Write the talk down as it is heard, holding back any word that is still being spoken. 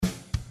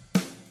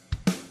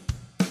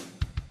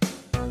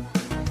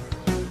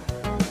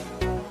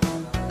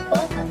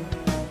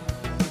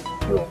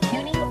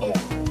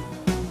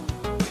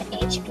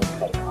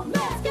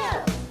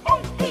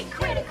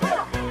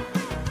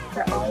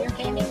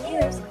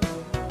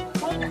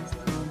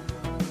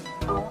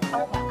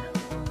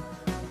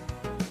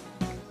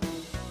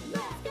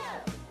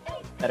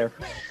better.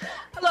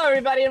 Hello,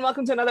 everybody, and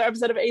welcome to another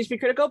episode of HP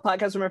Critical,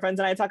 podcast where my friends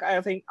and I talk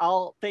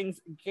all things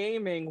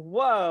gaming.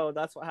 Whoa,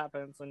 that's what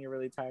happens when you're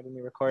really tired and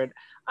you record.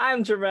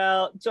 I'm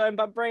Jarrell, joined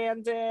by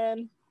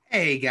Brandon.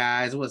 Hey,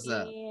 guys, what's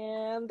up?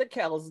 And the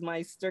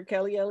Kelsmeister,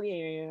 Kelly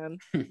Elian.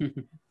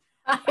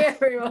 Hi,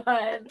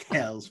 everyone.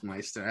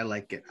 Kelsmeister, I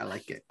like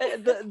it.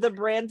 The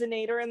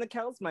Brandonator and the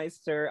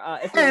Kelsmeister.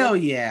 Hell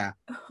yeah.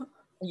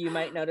 You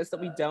might notice that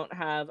we don't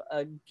have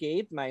a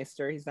Gabe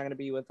Meister. He's not going to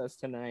be with us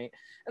tonight.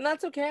 And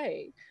that's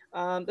okay.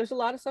 There's a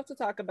lot of stuff to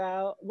talk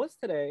about. What's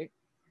today?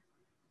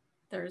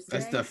 Thursday.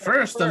 It's the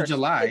 1st of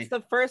July. It's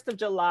the 1st of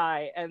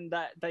July. And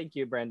thank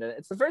you, Brenda.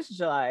 It's the 1st of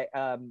July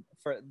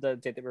for the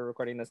date that we're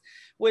recording this,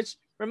 which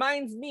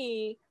reminds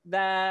me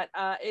that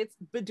it's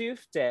Bidoof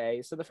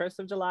Day. So the 1st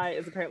of July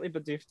is apparently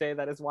Bidoof Day.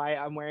 That is why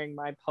I'm wearing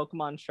my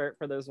Pokemon shirt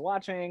for those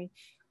watching.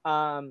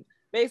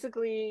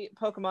 Basically,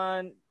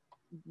 Pokemon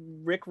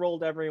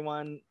rickrolled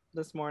everyone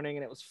this morning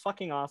and it was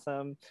fucking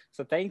awesome.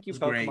 So thank you,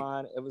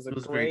 Pokemon. It was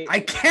great.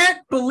 I can't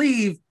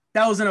believe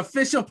that was an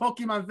official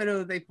Pokemon video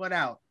that they put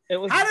out.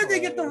 How did they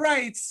get the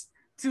rights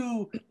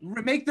to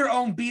make their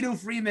own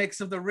Bidoof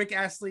remix of the Rick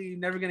Astley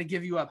Never Gonna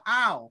Give You Up?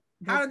 How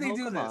did they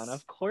do this?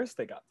 Of course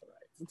they got the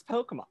rights. It's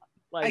Pokemon.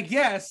 I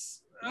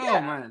guess. Oh,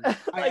 man.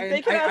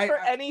 They can ask for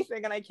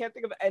anything, and I can't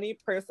think of any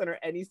person or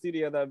any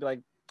studio that would be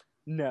like,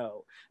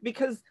 no,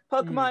 because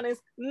Pokemon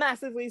is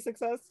massively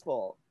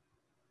successful.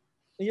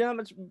 You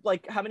know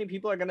how many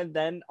people are gonna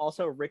then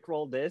also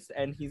rickroll this,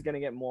 and he's gonna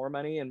get more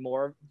money and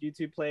more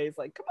YouTube plays?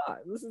 Like, come on,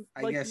 this is.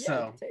 I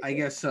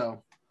guess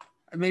so.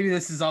 Maybe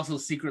this is also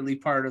secretly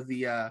part of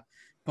the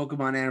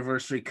Pokemon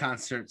anniversary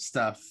concert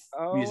stuff.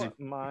 Oh music.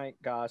 My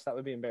gosh, that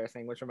would be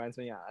embarrassing. Which reminds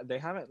me, they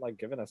haven't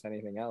given us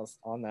anything else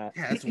on that.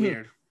 Yeah, that's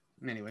weird.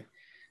 Anyway,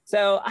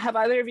 so have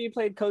either of you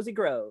played Cozy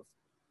Grove?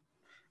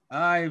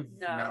 I've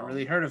not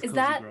really heard of. Is Cozy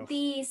that Grove.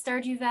 the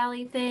Stardew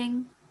Valley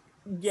thing?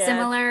 Yeah.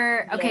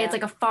 Similar. Okay, yeah. It's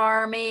like a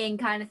farming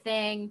kind of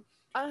thing.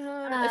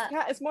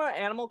 It's more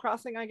Animal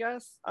Crossing, I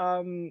guess.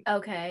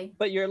 Okay.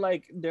 But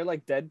they're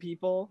like dead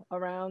people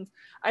around.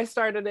 I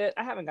started it.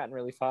 I haven't gotten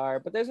really far,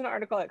 but there's an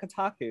article at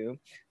Kotaku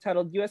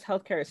titled "U.S.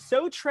 Healthcare is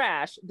so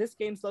trash. This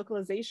game's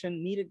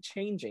localization needed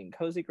changing.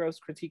 Cozy Grove's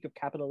critique of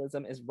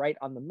capitalism is right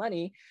on the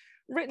money."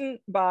 Written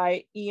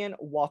by Ian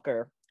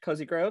Walker.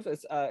 Cozy Grove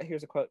is,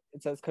 here's a quote.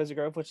 It says, "Cozy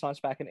Grove, which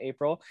launched back in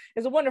April,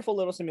 is a wonderful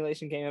little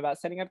simulation game about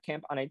setting up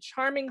camp on a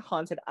charming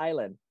haunted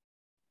island.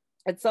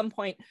 At some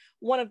point,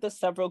 one of the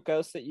several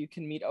ghosts that you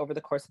can meet over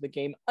the course of the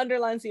game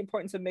underlines the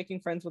importance of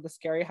making friends with a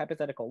scary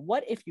hypothetical.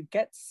 What if you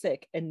get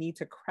sick and need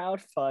to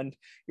crowdfund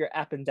your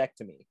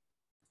appendectomy?"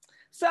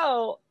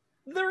 So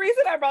the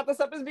reason I brought this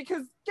up is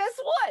because guess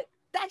what?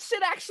 That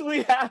shit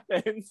actually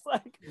happens.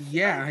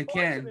 Yeah, I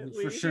can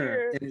for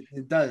sure.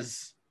 It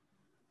does.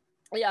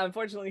 Yeah,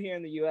 unfortunately here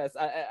in the US,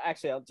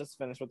 actually, I'll just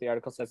finish what the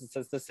article says. It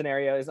says the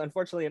scenario is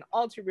unfortunately an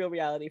all too real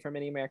reality for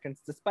many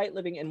Americans, despite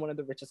living in one of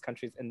the richest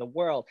countries in the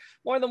world.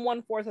 More than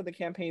 1/4 of the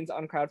campaigns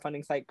on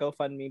crowdfunding site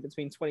GoFundMe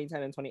between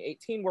 2010 and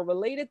 2018 were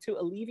related to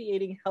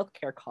alleviating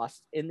healthcare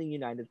costs in the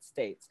United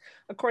States,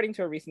 according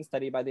to a recent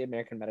study by the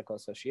American Medical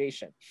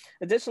Association.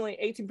 Additionally,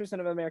 18%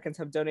 of Americans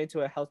have donated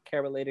to a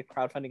healthcare-related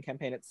crowdfunding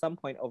campaign at some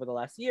point over the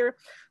last year.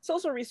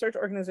 Social research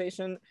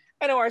organization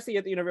NORC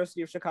at the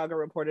University of Chicago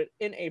reported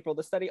in April.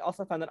 The study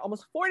also found that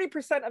almost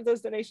 40% of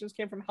those donations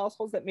came from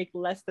households that make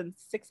less than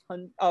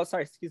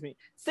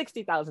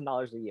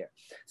 $60,000 a year.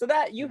 So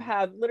that you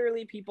have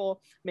literally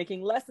people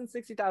making less than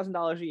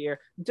 $60,000 a year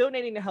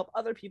donating to help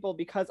other people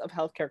because of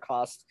healthcare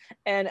costs.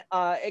 And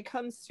it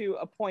comes to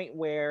a point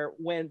where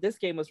when this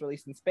game was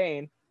released in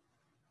Spain,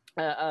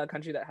 a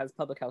country that has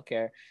public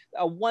healthcare,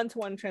 a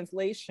one-to-one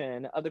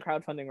translation of the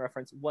crowdfunding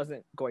reference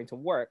wasn't going to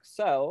work.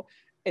 So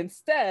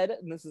instead,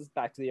 and this is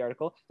back to the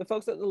article, the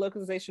folks at the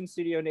localization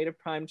studio Native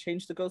Prime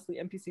changed the ghostly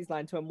NPC's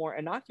line to a more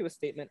innocuous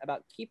statement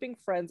about keeping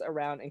friends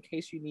around in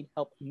case you need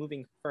help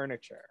moving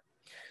furniture.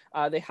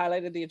 They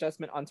highlighted the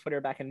adjustment on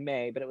Twitter back in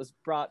May, but it was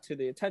brought to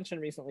the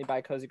attention recently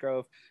by Cozy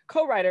Grove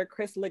co-writer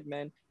Chris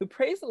Ligman, who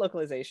praised the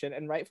localization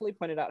and rightfully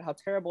pointed out how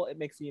terrible it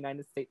makes the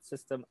United States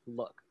system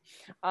look.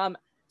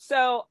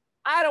 So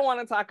I don't want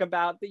to talk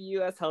about the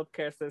US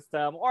healthcare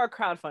system or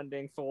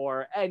crowdfunding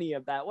for any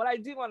of that. What I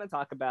do want to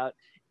talk about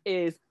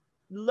is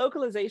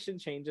localization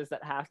changes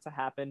that have to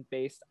happen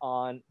based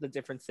on the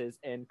differences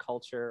in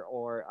culture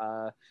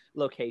or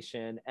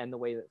location and the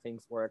way that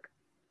things work.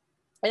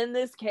 In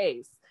this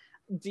case,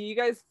 do you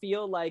guys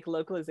feel like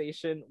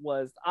localization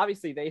was,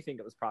 obviously they think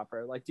it was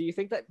proper, do you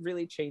think that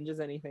really changes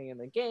anything in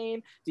the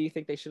game? Do you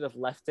think they should have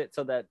left it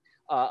so that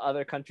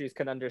other countries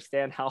can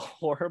understand how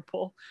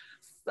horrible,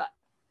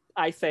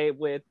 I say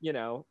with,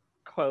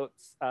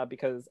 quotes,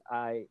 because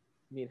I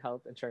need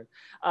health insurance,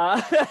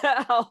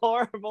 how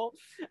horrible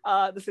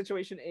the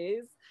situation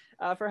is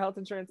for health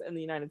insurance in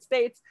the United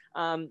States?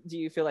 Do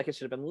you feel like it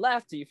should have been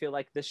left? Do you feel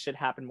like this should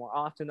happen more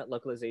often, that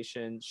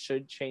localization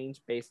should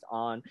change based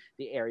on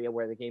the area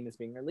where the game is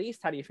being released?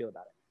 How do you feel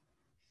about it?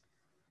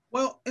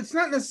 Well, it's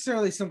not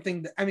necessarily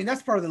something that,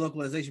 that's part of the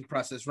localization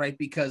process, right?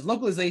 Because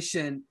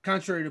localization,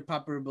 contrary to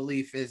popular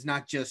belief, is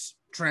not just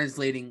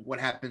translating what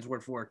happens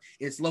word for word.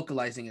 It's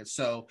localizing it,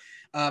 so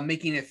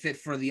making it fit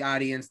for the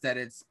audience that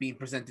it's being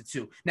presented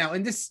to. Now,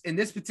 in this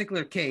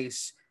particular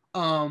case,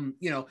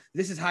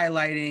 this is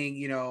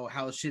highlighting,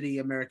 how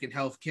shitty American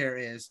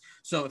healthcare is.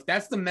 So if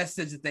that's the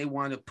message that they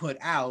want to put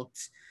out,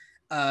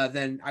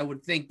 then I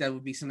would think that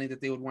would be something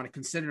that they would want to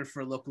consider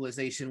for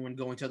localization when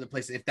going to other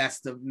places, if that's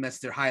the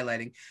message they're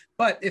highlighting.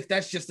 But if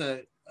that's just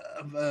a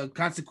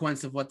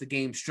consequence of what the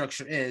game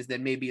structure is,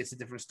 then maybe it's a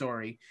different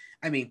story.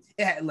 I mean,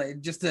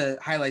 just to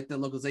highlight the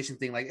localization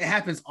thing, like it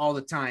happens all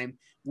the time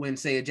when,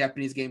 say, a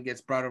Japanese game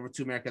gets brought over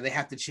to America. They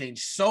have to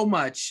change so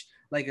much,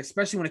 like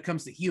especially when it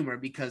comes to humor,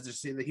 because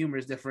the humor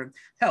is different.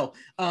 Hell,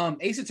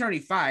 Ace Attorney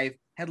 5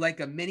 had like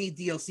a mini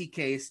DLC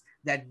case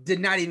that did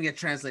not even get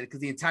translated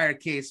because the entire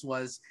case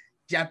was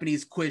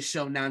Japanese quiz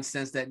show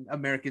nonsense that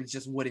Americans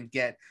just wouldn't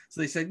get. So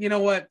they said, you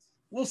know what?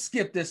 We'll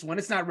skip this one.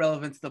 It's not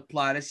relevant to the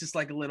plot. It's just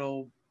like a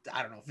little,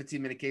 I don't know,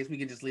 15-minute case. We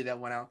can just leave that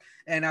one out.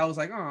 And I was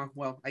like, oh,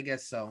 well, I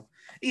guess so.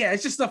 Yeah,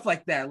 it's just stuff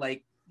like that.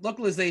 Like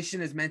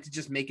localization is meant to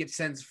just make it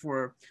sense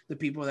for the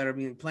people that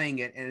are playing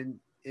it. And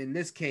in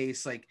this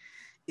case, like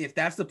if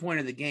that's the point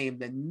of the game,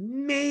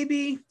 then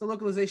maybe the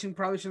localization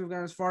probably shouldn't have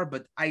gone as far,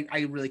 but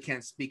I really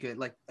can't speak of it.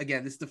 Like,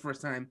 again, this is the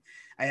first time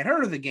I had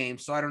heard of the game,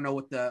 so I don't know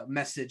what the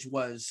message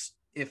was,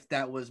 if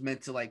that was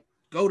meant to like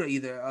go to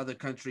either other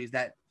countries,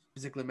 that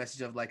particular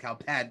message of like how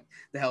bad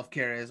the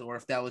healthcare is, or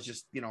if that was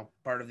just,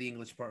 part of the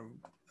English part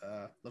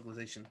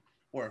localization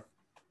or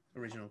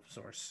original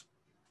source.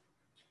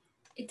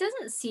 It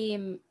doesn't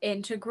seem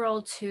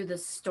integral to the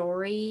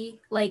story.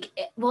 Like,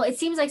 it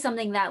seems like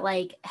something that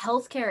like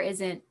healthcare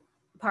isn't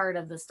part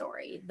of the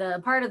story.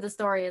 The part of the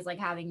story is like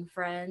having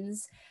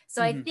friends.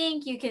 So I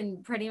think you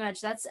can pretty much,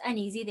 that's an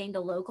easy thing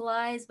to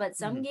localize, but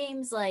some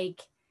games,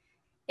 like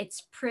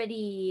it's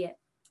pretty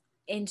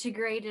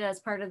integrated as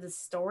part of the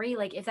story.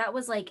 Like if that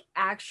was like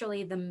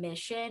actually the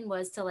mission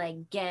was to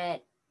like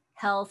get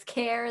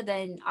healthcare,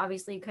 then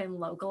obviously you couldn't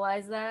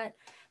localize that.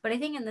 But I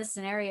think in this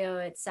scenario,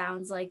 it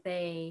sounds like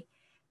they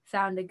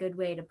found a good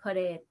way to put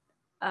it.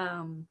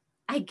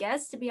 I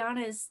guess, to be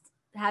honest,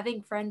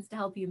 having friends to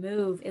help you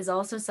move is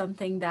also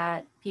something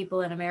that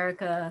people in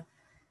America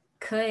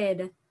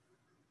could,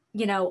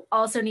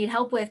 also need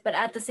help with. But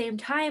at the same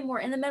time, we're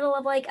in the middle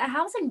of like a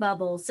housing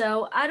bubble.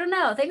 So I don't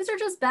know. Things are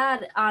just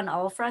bad on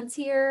all fronts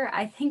here.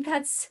 I think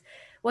that's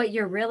what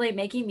you're really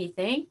making me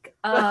think.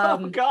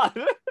 Oh, God.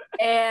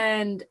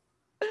 And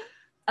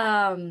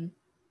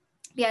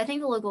yeah, I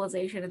think the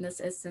localization in this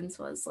instance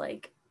was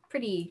like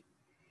pretty,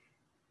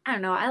 I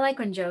don't know. I like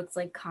when jokes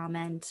like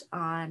comment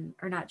on,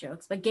 or not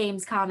jokes, but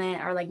games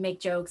comment or like make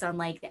jokes on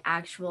like the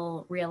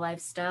actual real life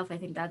stuff. I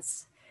think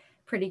that's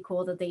pretty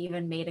cool that they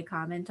even made a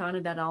comment on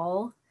it at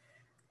all.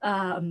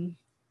 And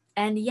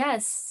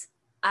yes,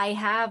 I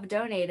have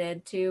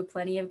donated to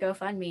plenty of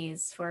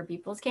GoFundMes for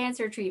people's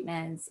cancer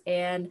treatments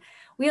and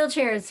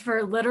wheelchairs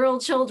for literal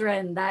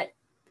children that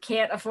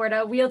can't afford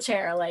a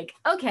wheelchair. Like,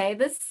 okay,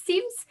 this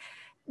seems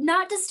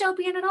not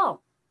dystopian at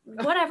all.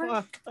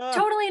 Whatever.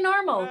 Totally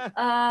normal.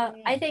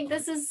 I think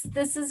this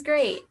is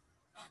great.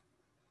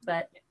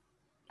 But yeah.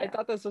 I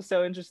thought this was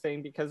so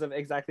interesting because of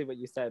exactly what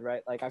you said,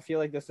 right? Like I feel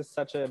like this is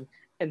such an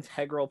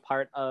integral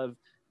part of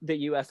the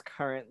US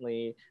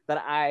currently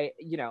that I,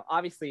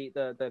 obviously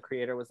the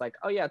creator was like,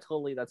 oh yeah,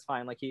 totally, that's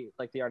fine. Like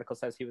the article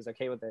says he was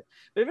okay with it.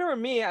 But if it were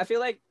me, I feel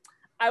like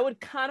I would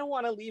kind of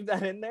want to leave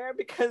that in there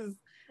because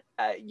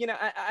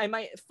I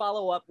might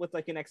follow up with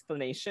like an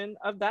explanation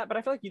of that, but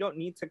I feel like you don't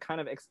need to kind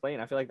of explain.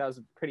 I feel like that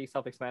was pretty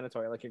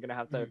self-explanatory. Like you're going to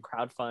have to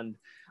crowdfund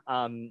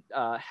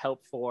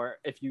help for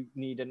if you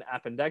need an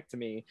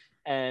appendectomy,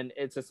 and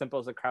it's as simple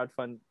as a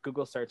crowdfund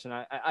Google search. And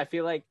I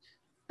feel like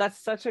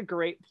that's such a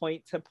great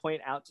point to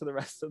point out to the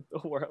rest of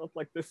the world.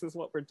 Like this is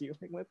what we're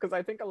dealing with, because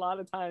I think a lot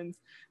of times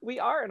we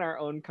are in our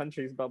own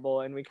country's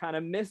bubble and we kind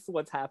of miss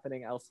what's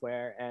happening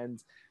elsewhere. And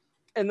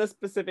in this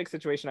specific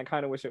situation, I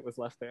kind of wish it was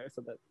left there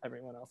so that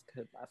everyone else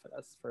could laugh at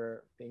us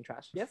for being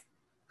trash. Yes?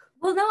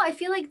 Well, no, I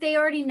feel like they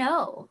already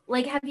know.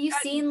 Like, have you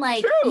seen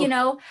like,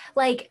 true.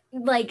 Like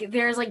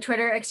there's like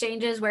Twitter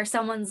exchanges where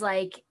someone's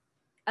like,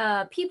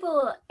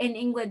 people in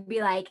England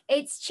be like,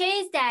 it's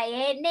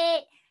Tuesday, isn't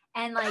it?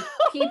 And like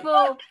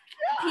people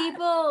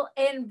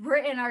in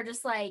Britain are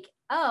just like,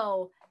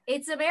 oh,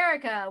 it's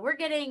America. We're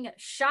getting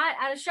shot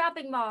at a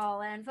shopping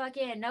mall and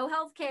fucking no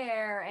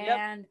healthcare.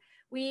 And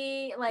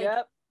we like,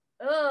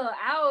 oh,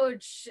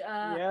 ouch,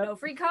 no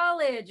free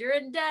college, you're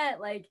in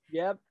debt, like,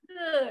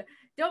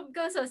 don't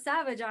go so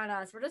savage on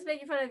us, we're just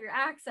making fun of your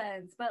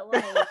accents, but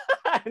like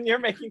and you're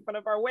making fun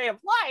of our way of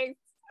life.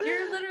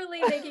 You're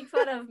literally making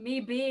fun of me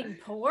being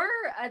poor.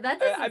 That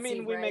doesn't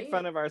we right. make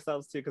fun of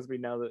ourselves too because we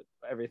know that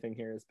everything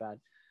here is bad.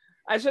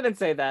 I shouldn't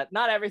say that.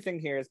 Not everything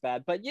here is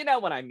bad, but you know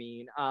what I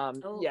mean.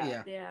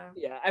 Yeah.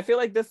 I feel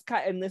like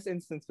in this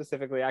instance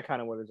specifically, I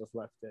kind of would have just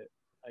left it.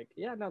 Like,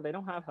 yeah, no, they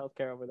don't have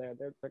healthcare over there.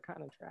 They're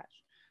kind of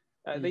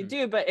trash. They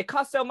do, but it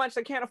costs so much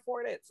they can't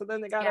afford it. So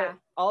then they got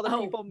all the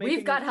people making.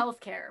 We've got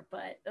healthcare,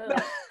 but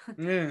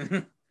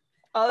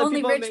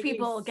Only rich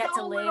people get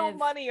to live. Little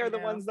money are the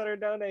ones that are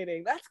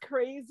donating. That's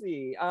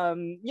crazy.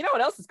 You know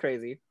what else is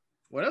crazy?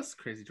 What else is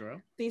crazy,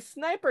 Joel? The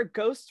Sniper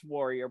Ghost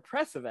Warrior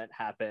press event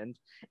happened,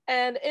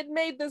 and it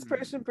made this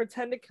person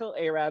pretend to kill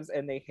Arabs,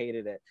 and they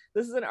hated it.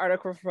 This is an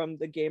article from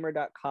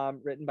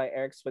thegamer.com written by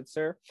Eric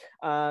Switzer,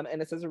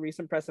 and it says a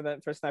recent press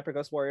event for Sniper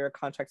Ghost Warrior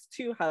Contracts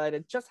 2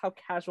 highlighted just how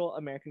casual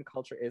American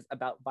culture is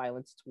about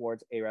violence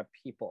towards Arab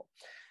people.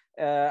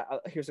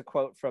 Here's a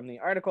quote from the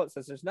article. It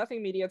says, "There's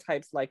nothing media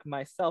types like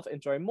myself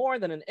enjoy more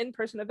than an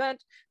in-person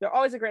event. They're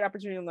always a great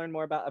opportunity to learn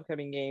more about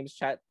upcoming games,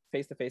 chat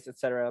face-to-face,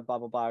 etc. Blah,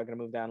 blah, blah." We're going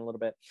to move down a little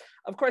bit.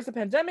 Of course, the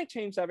pandemic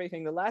changed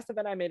everything. The last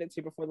event I made it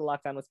to before the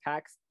lockdown was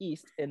PAX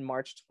East in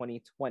March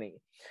 2020.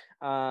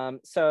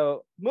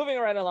 So moving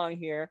right along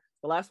here,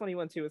 the last one he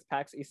went to was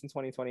PAX East in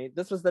 2020.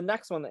 This was the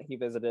next one that he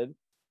visited.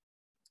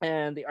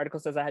 And the article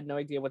says, "I had no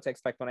idea what to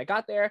expect when I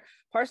got there,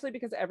 partially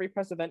because every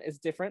press event is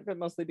different, but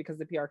mostly because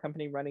the PR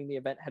company running the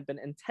event had been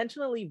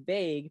intentionally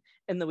vague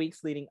in the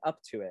weeks leading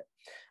up to it.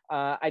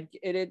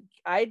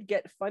 I'd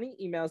get funny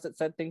emails that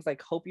said things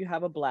like, 'Hope you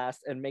have a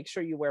blast and make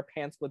sure you wear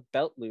pants with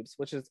belt loops,'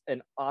 which is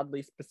an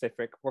oddly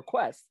specific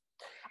request.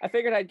 I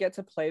figured I'd get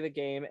to play the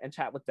game and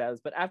chat with devs,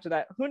 but after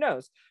that, who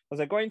knows?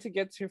 Was I going to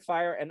get to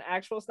fire an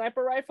actual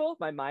sniper rifle?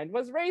 My mind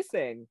was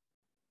racing.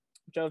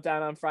 Drove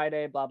down on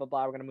Friday, blah, blah,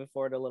 blah." We're going to move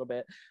forward a little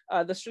bit.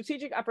 The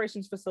Strategic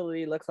Operations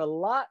Facility looks a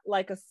lot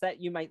like a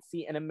set you might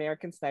see in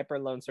American Sniper: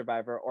 Lone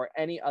Survivor or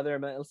any other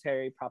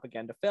military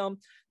propaganda film.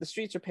 The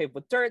streets are paved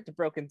with dirt, the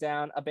broken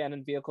down,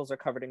 abandoned vehicles are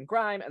covered in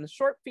grime, and the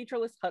short,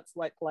 featureless huts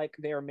look like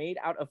they are made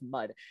out of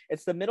mud.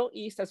 It's the Middle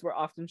East as we're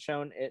often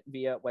shown it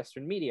via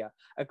Western media.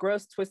 A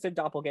gross, twisted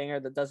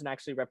doppelganger that doesn't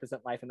actually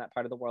represent life in that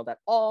part of the world at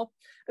all.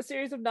 A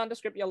series of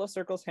nondescript yellow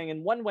circles hang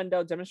in one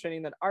window,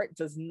 demonstrating that art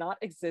does not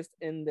exist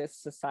in this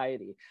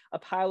society. A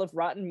pile of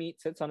rotten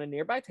meat sits on a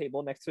nearby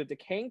table next to a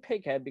decaying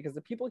pig head because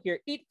the people here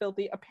eat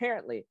filthy,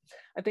 apparently.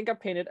 I think I've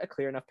painted a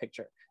clear enough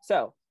picture."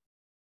 So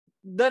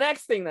the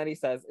next thing that he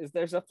says is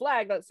there's a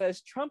flag that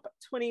says Trump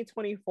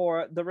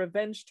 2024, the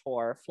Revenge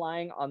Tour,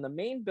 flying on the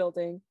main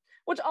building,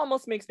 which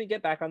almost makes me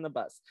get back on the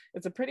bus.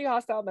 It's a pretty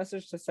hostile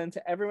message to send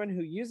to everyone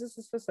who uses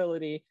this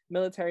facility,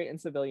 military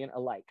and civilian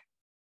alike.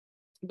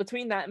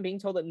 Between that and being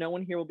told that no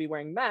one here will be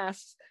wearing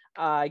masks,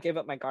 I gave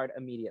up my guard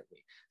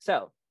immediately.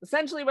 So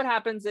essentially what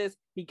happens is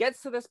he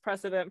gets to this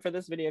press event for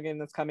this video game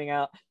that's coming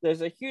out.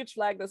 There's a huge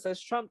flag that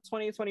says Trump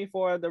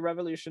 2024, the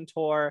Revolution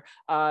Tour.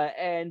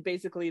 And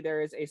basically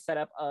there is a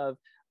setup of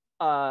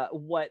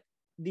what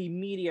the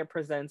media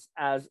presents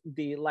as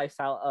the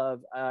lifestyle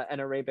of an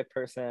Arabic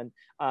person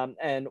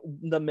and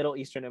the Middle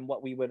Eastern and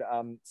what we would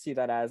see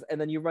that as. And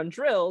then you run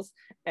drills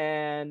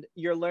and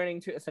you're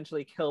learning to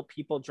essentially kill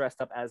people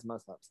dressed up as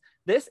Muslims.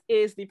 This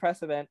is the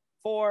press event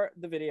for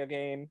the video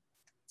game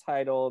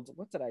titled,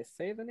 what did I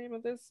say the name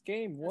of this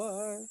game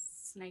was?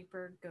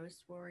 Sniper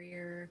Ghost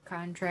Warrior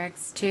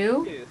Contracts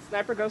 2.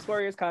 Sniper Ghost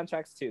Warriors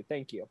Contracts 2.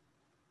 Thank you.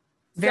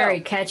 Very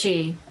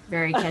catchy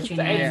name.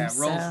 Yeah,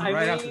 rolls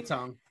right off the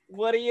tongue.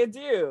 What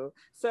do?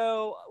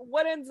 So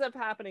what ends up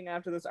happening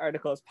after this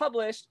article is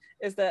published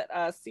is that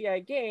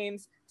CI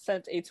Games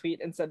sent a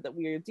tweet and said that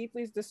we are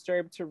deeply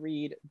disturbed to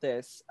read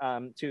this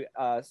to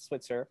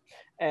Switzer,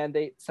 and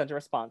they sent a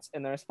response.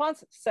 And the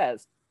response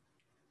says,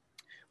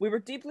 "We were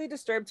deeply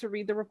disturbed to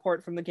read the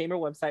report from the Gamer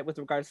website with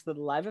regards to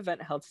the live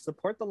event held to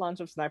support the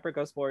launch of Sniper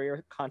Ghost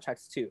Warrior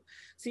Contracts 2.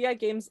 CI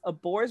Games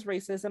abhors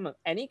racism of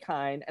any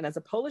kind, and as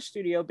a Polish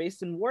studio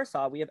based in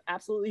Warsaw, we have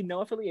absolutely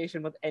no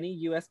affiliation with any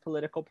US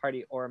political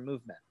party or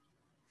movement.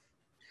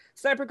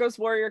 Sniper Ghost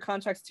Warrior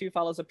Contracts 2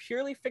 follows a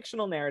purely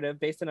fictional narrative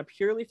based in a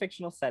purely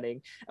fictional setting,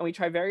 and we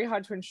try very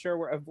hard to ensure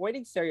we're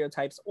avoiding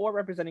stereotypes or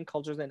representing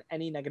cultures in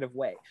any negative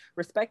way.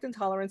 Respect and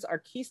tolerance are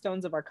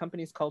keystones of our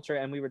company's culture,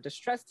 and we were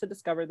distressed to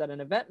discover that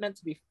an event meant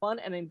to be fun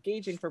and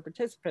engaging for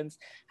participants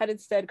had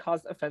instead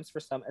caused offense for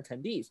some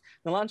attendees.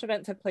 The launch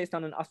event took place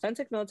on an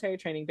authentic military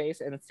training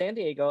base in San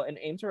Diego and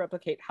aimed to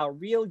replicate how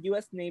real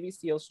US Navy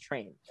SEALs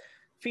train.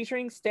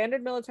 Featuring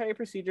standard military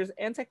procedures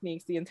and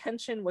techniques, the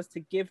intention was to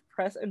give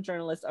press and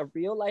journalists a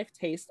real-life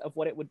taste of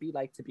what it would be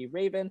like to be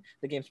Raven,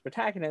 the game's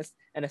protagonist,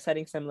 in a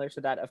setting similar to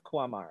that of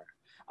Kuamar,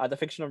 the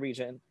fictional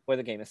region where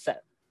the game is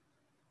set.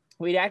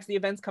 We'd asked the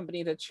events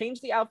company to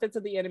change the outfits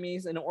of the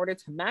enemies in order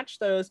to match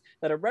those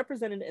that are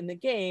represented in the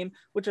game,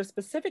 which are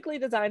specifically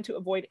designed to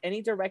avoid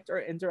any direct or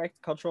indirect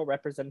cultural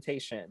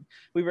representation.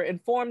 We were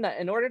informed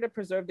that in order to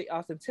preserve the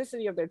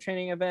authenticity of their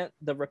training event,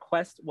 the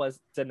request was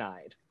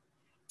denied.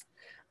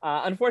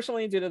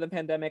 Unfortunately, due to the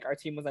pandemic, our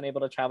team was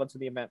unable to travel to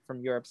the event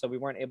from Europe, so we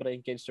weren't able to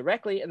engage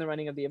directly in the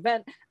running of the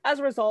event. As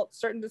a result,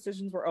 certain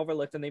decisions were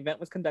overlooked and the event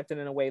was conducted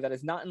in a way that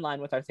is not in line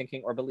with our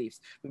thinking or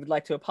beliefs. We would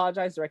like to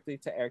apologize directly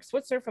to Eric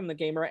Switzer from The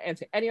Gamer and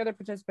to any other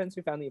participants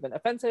who found the event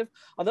offensive.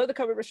 Although the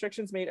COVID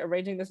restrictions made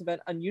arranging this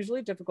event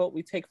unusually difficult,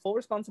 we take full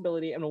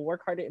responsibility and will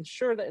work hard to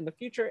ensure that in the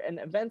future and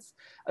events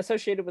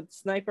associated with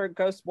Sniper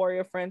Ghost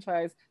Warrior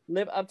franchise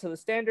live up to the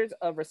standards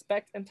of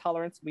respect and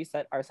tolerance we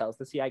set ourselves,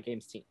 the CI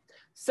Games team."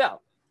 So,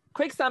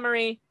 quick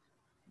summary,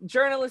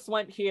 journalists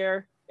went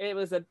here. It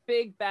was a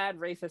big, bad,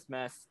 racist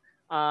mess.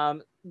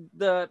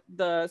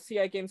 The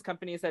CI Games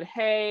company said,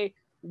 hey,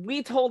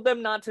 we told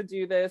them not to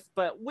do this,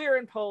 but we're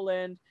in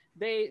Poland.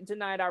 They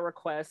denied our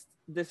request.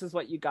 This is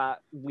what you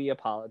got. We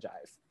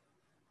apologize.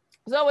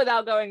 So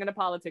without going into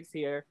politics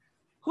here,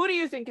 who do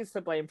you think is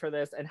to blame for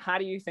this, and how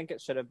do you think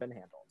it should have been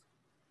handled?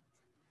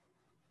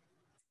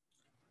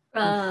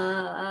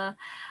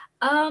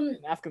 I'm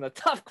asking the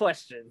tough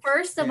questions.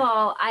 First of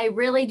all, I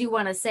really do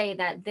want to say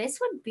that this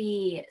would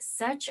be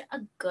such a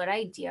good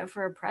idea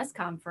for a press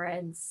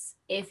conference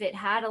if it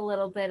had a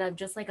little bit of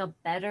just like a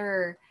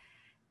better,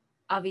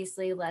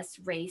 obviously less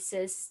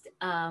racist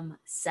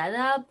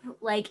setup.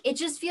 Like, it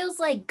just feels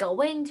like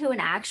going to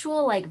an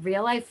actual like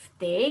real life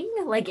thing.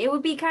 Like, it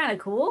would be kind of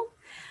cool.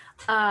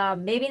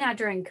 Maybe not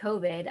during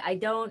COVID.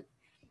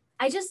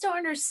 I just don't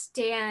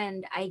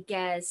understand, I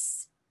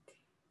guess.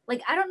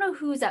 Like, I don't know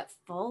who's at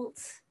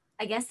fault.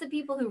 I guess the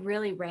people who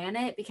really ran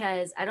it,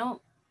 because I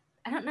don't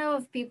know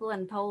if people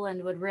in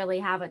Poland would really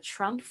have a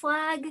Trump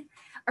flag,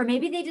 or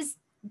maybe they just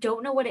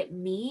don't know what it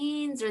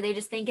means, or they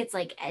just think it's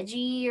like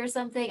edgy or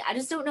something. I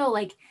just don't know,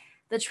 like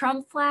the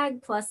Trump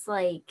flag plus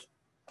like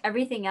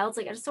everything else.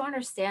 Like, I just don't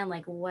understand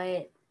like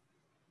what,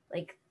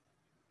 like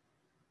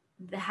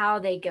how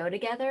they go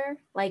together.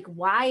 Like,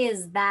 why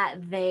is that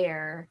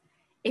there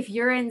if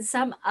you're in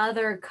some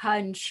other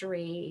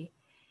country,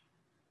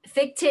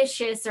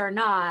 fictitious or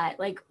not?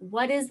 Like,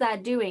 what is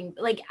that doing?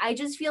 Like, I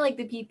just feel like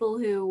the people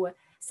who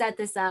set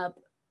this up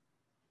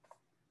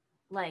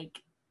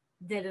like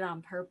did it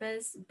on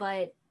purpose.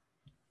 But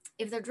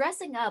if they're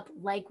dressing up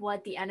like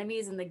what the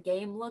enemies in the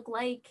game look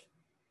like,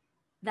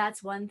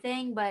 that's one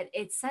thing. But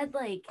it said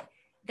like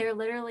they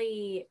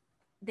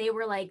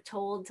were like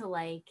told to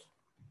like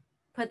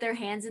put their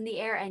hands in the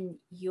air and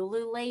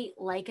ululate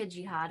like a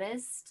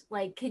jihadist.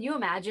 Like, can you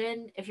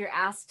imagine if you're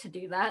asked to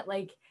do that?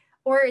 Like,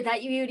 or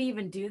that you would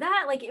even do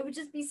that? Like, it would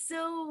just be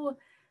so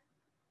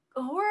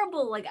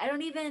horrible. Like, I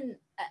don't even,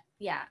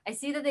 I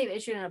see that they've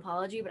issued an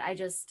apology, but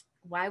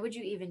why would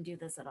you even do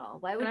this at all?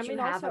 Why would you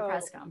have a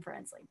press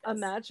conference like this?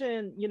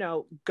 Imagine,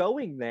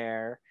 going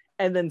there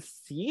and then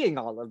seeing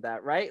all of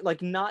that, right?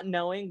 Like, not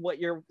knowing what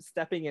you're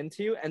stepping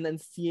into and then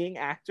seeing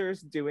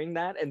actors doing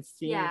that and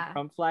seeing the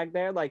Trump flag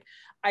there. Like,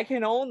 I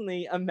can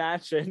only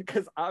imagine,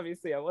 because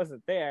obviously I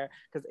wasn't there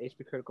because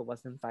HP Critical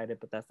wasn't invited,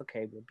 but that's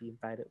okay. We'll be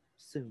invited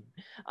soon.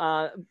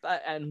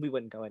 And we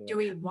wouldn't go anyway. Do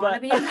we want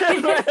to be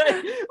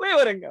invited? We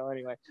wouldn't go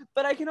anyway.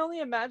 But I can only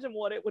imagine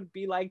what it would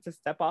be like to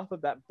step off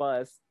of that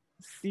bus,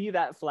 see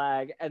that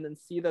flag, and then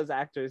see those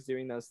actors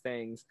doing those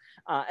things.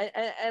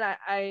 And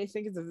I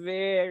think it's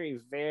very,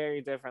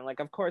 very different. Like,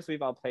 of course,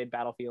 we've all played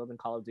Battlefield and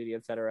Call of Duty,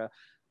 etc.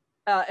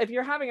 If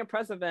you're having a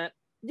press event,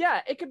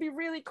 it could be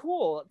really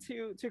cool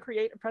to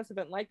create a press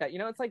event like that.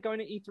 It's like going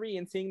to E3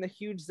 and seeing the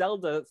huge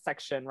Zelda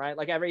section, right?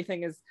 Like,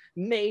 everything is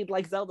made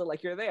like Zelda,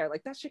 like you're there.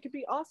 Like, that shit could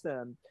be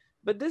awesome.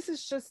 But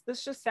this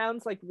just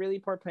sounds like really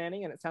poor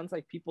planning, and it sounds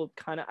like people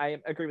kind of, I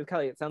agree with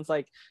Kelly, it sounds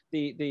like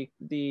the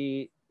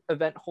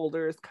event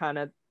holders kind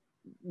of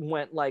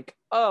went like,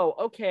 oh,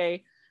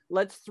 okay,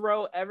 let's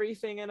throw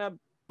everything in a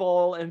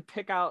bowl and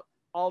pick out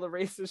all the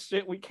racist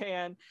shit we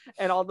can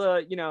and all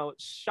the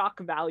shock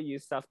value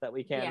stuff that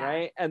we can,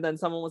 right? And then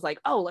someone was like,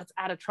 oh, let's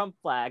add a Trump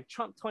flag,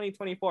 Trump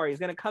 2024, he's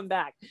gonna come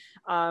back,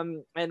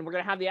 and we're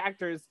gonna have the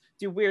actors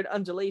do weird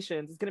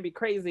undulations, it's gonna be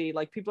crazy,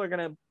 like people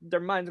are their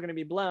minds are gonna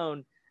be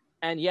blown.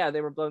 And they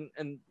were blown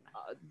in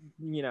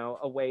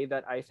a way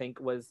that I think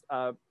was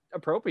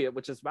appropriate,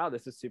 which is, wow,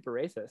 this is super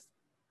racist.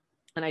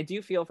 And I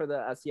do feel for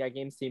the CI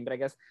Games team, but I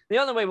guess the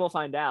only way we'll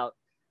find out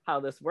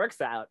how this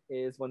works out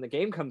is when the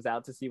game comes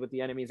out to see what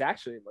the enemies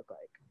actually look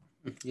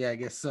like. Yeah, I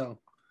guess so.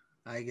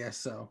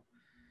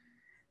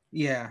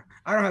 Yeah,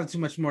 I don't have too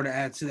much more to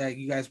add to that.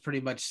 You guys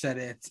pretty much said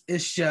it.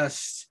 It's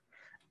just,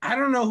 I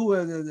don't know who,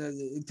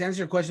 to answer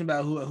your question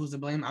about who's to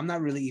blame, I'm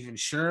not really even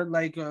sure,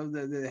 like, how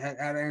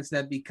to answer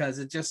that, because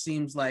it just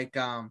seems like,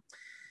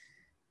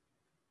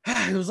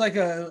 it was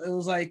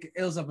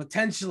a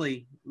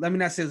potentially, let me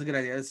not say it's a good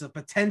idea, it's a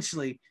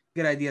potentially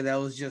good idea that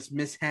was just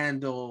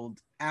mishandled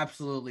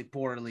absolutely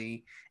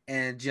poorly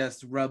and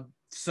just rubbed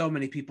so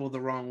many people the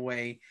wrong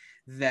way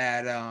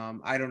that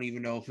I don't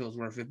even know if it was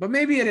worth it. But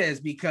maybe it is,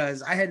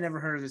 because I had never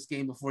heard of this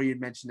game before you'd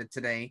mentioned it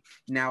today.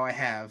 Now I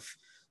have.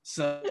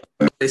 So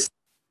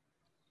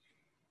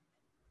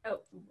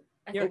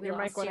your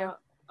mic went out.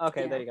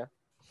 Okay, there you go.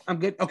 I'm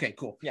good. Okay,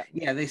 cool.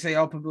 Yeah. They say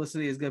all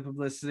publicity is good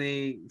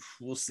publicity.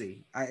 We'll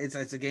see.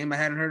 It's a game I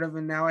hadn't heard of,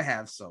 and now I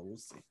have. So we'll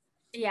see.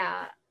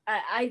 Yeah,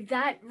 I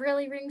that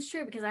really rings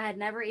true, because I had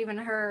never even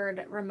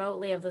heard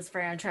remotely of this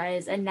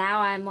franchise, and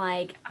now I'm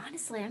like,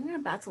 honestly, I'm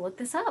about to look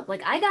this up.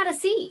 Like, I gotta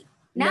see.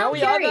 Now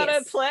we all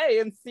gotta play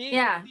and see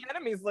what the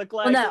enemies look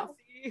like. Well, no.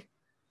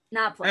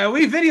 Not play.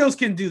 We videos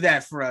can do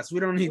that for us. We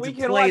don't need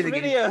to play the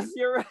videos. game.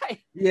 You're right.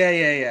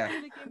 Yeah.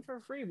 Play the game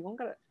for free. We won't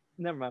gotta.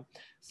 Never mind.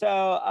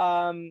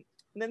 So,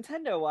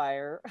 Nintendo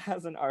Wire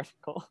has an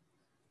article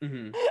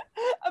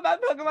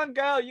about Pokemon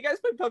Go. You guys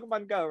play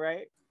Pokemon Go,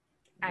 right?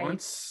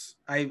 Once.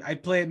 I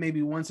play it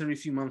maybe once every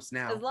few months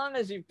now. As long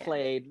as you've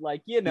played,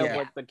 like,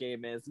 what the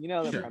game is,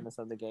 the premise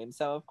of the game.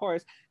 So, of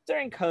course,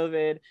 during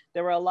COVID,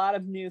 there were a lot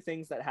of new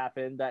things that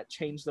happened that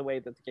changed the way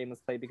that the game was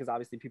played, because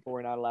obviously people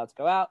were not allowed to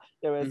go out.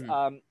 There was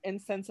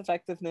incense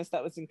effectiveness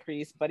that was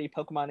increased. Buddy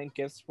Pokemon and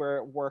gifts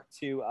were worked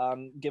to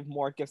give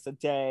more gifts a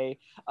day.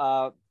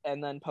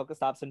 And then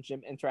Pokestops and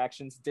gym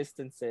interactions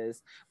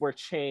distances were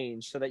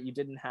changed so that you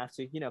didn't have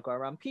to, go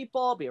around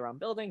people, be around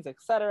buildings,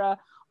 etc.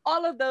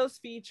 All of those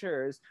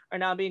features are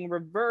now being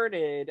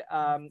reverted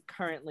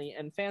currently,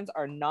 and fans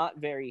are not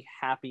very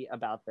happy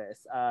about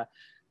this.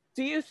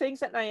 Do you think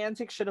that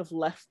Niantic should have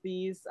left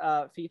these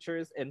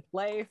features in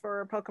play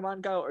for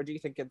Pokemon Go, or do you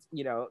think it's,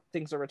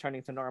 things are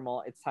returning to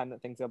normal, it's time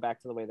that things go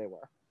back to the way they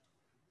were?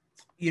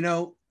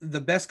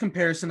 The best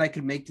comparison I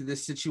could make to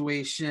this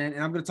situation,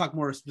 and I'm going to talk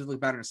more specifically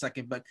about it in a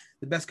second, but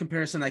the best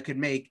comparison I could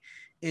make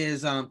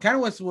is kind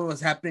of what was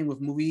happening with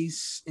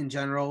movies in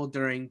general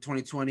during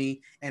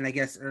 2020, and I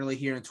guess early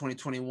here in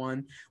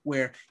 2021,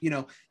 where,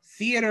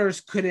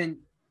 theaters couldn't,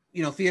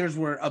 theaters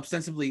were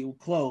ostensibly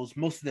closed.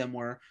 Most of them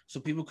were.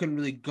 So people couldn't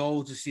really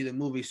go to see the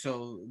movie.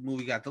 So the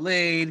movie got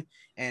delayed.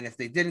 And if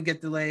they didn't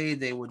get delayed,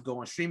 they would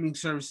go on streaming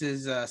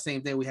services. Same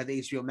day, we had the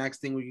HBO Max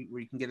thing where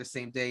you can get a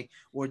same day,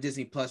 or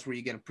Disney Plus where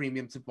you get a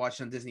premium to watch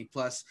on Disney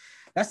Plus.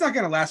 That's not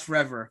going to last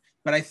forever.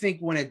 But I think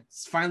when it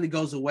finally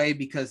goes away,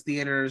 because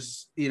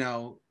theaters,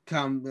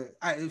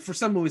 for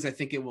some movies, I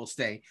think it will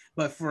stay.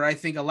 But I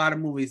think a lot of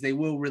movies, they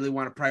will really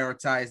want to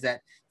prioritize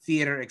that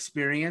theater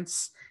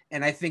experience.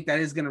 And I think that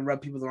is going to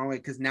rub people the wrong way,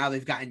 because now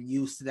they've gotten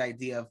used to the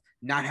idea of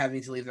not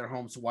having to leave their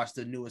homes to watch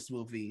the newest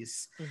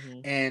movies.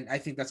 And I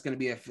think that's going to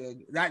be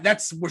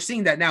we're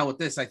seeing that now with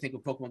this, I think,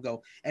 with Pokemon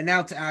Go. And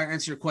now to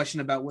answer your question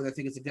about whether I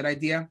think it's a good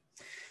idea.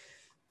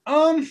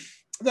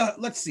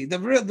 Let's see,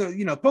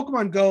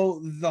 Pokemon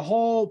Go, the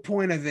whole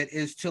point of it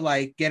is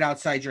to get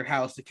outside your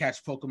house to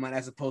catch Pokemon,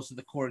 as opposed to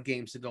the core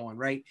games to go on,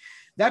 right?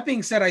 That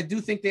being said, I do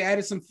think they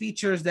added some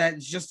features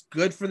that's just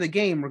good for the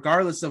game,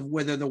 regardless of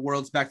whether the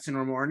world's back to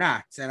normal or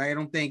not. And I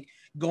don't think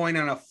going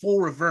on a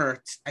full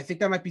revert, I think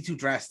that might be too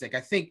drastic.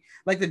 I think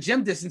the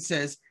gym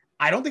distances,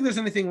 I don't think there's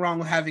anything wrong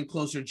with having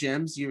closer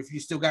gyms. If you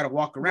still got to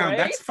walk around, right?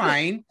 That's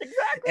fine.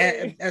 Exactly.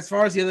 And as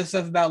far as the other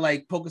stuff about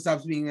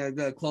Pokestops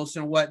being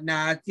closer and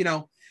whatnot,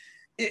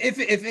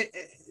 if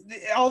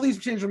all these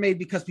changes were made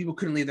because people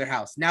couldn't leave their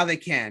house. Now they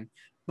can,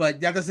 but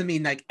that doesn't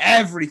mean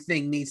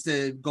everything needs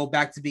to go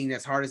back to being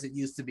as hard as it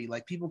used to be.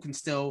 People can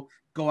still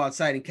go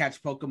outside and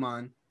catch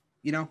Pokemon,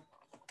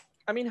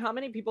 I mean, how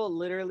many people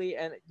literally,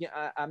 and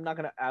I'm not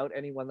going to out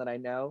anyone that I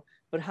know,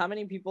 but how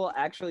many people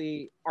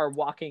actually are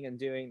walking and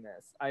doing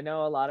this? I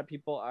know a lot of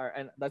people are,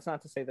 and that's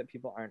not to say that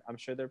people aren't. I'm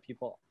sure there are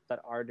people that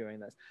are doing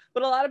this,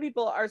 but a lot of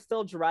people are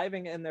still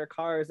driving in their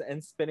cars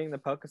and spinning the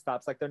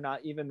Pokestops like they're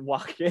not even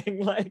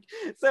walking.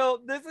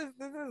 So this is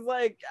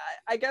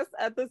I guess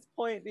at this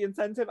point, the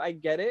incentive, I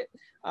get it.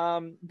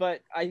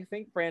 But I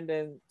think,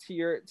 Brandon, to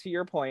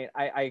your point,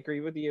 I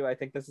agree with you. I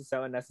think this is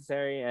so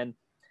unnecessary, and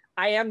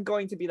I am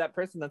going to be that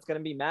person that's going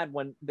to be mad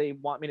when they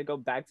want me to go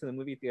back to the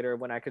movie theater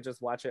when I could just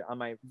watch it on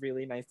my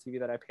really nice TV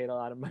that I paid a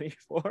lot of money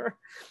for,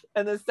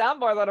 and the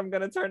soundbar that I'm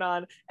going to turn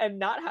on, and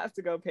not have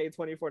to go pay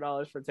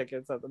 $24 for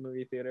tickets at the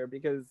movie theater,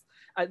 because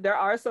there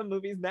are some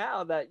movies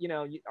now that,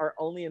 are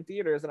only in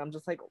theaters, and I'm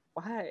just like,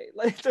 why?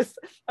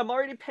 I'm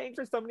already paying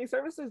for so many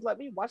services. Let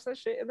me watch that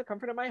shit in the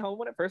comfort of my home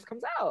when it first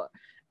comes out.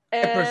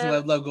 And I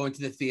personally love going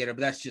to the theater,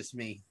 but that's just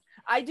me.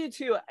 I do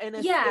too.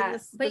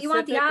 But you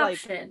want the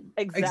option.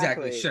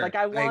 Exactly. Sure.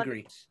 I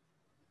agree.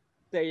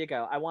 There you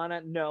go. I want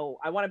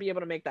to be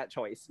able to make that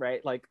choice,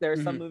 right? There are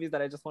some movies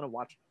that I just want to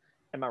watch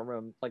in my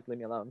room. Leave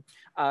me alone.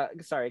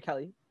 Sorry,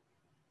 Kelly.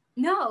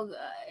 No,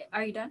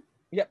 are you done?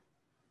 Yep.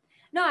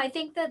 No, I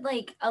think that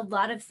a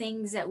lot of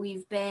things that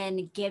we've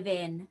been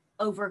given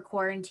over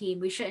quarantine,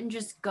 we shouldn't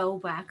just go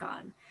back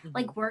on.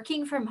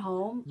 Working from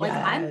home,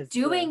 yes, I'm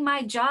doing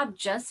my job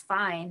just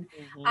fine.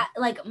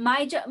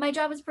 My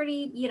job is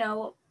pretty,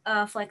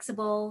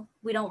 flexible.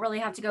 We don't really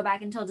have to go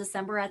back until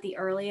December at the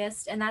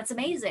earliest, and that's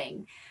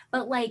amazing.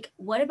 But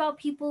what about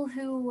people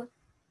who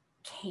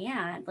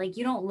can't?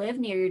 You don't live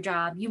near your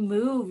job, you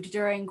moved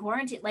during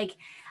quarantine.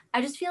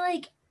 I just feel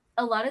like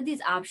a lot of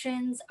these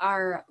options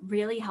are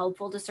really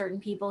helpful to certain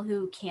people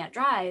who can't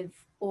drive,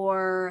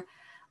 or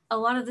a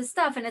lot of this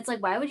stuff. And it's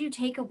why would you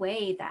take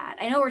away that?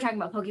 I know we're talking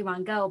about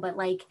Pokemon Go, but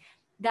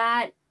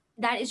that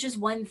is just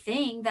one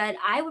thing that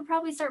I would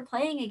probably start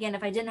playing again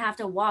if I didn't have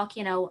to walk,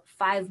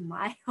 5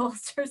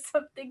 miles or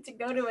something to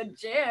go to a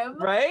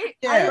gym. Right?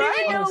 Yeah. I don't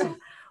even know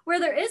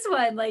where there is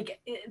one.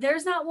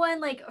 There's not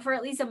one for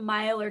at least a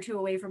mile or two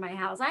away from my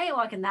house. I ain't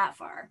walking that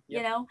far,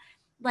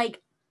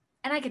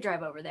 and I could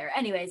drive over there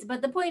anyways.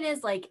 But the point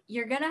is,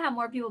 you're going to have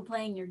more people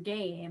playing your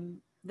game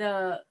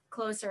the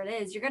closer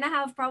it is. You're going to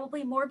have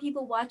probably more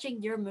people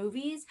watching your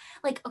movies.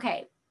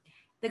 Okay,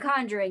 The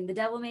Conjuring, The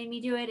Devil Made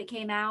Me Do It. It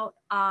came out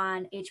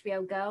on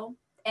HBO Go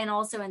and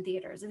also in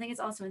theaters. I think it's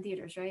also in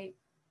theaters, right?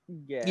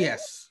 Yeah.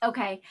 Yes.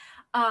 Okay.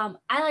 I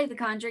like The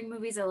Conjuring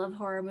movies. I love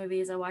horror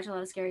movies. I watch a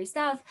lot of scary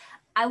stuff.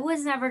 I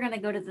was never going to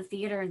go to the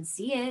theater and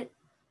see it,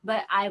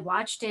 but I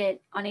watched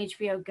it on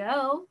HBO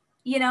Go.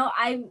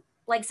 I'm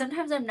Like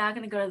sometimes I'm not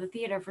going to go to the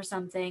theater for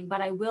something,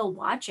 but I will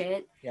watch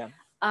it. Yeah.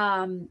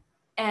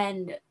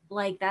 And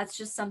like that's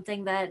just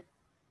something that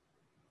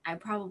I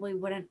probably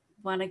wouldn't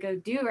want to go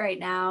do right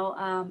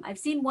now. I've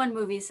seen one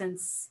movie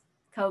since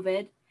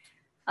COVID.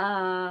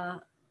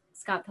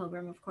 Scott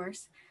Pilgrim, of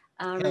course.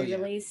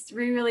 Re-released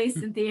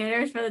in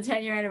theaters for the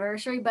 10-year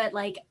anniversary, but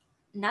like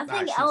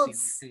nothing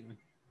else. Anyway.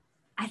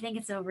 I think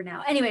it's over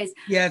now. Anyways,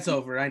 yeah, it's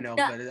over. I know,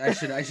 but I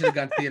should have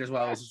gone to theaters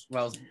while I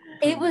was.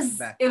 It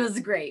was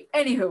great.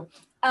 Anywho,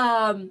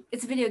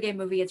 it's a video game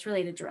movie. It's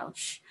related to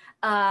Relch.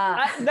 No,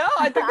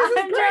 I think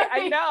this is great.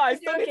 I know. I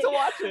still need to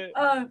watch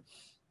it.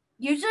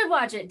 You should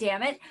watch it.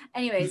 Damn it.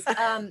 Anyways,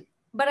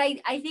 but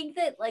I think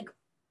that like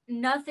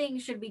nothing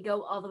should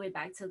go all the way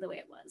back to the way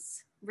it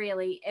was.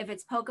 Really, if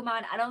it's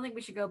Pokemon, I don't think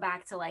we should go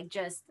back to like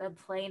just the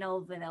plain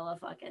old vanilla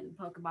fucking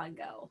Pokemon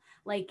Go.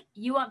 Like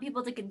you want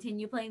people to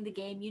continue playing the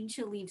game, you need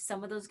to leave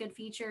some of those good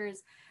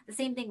features. The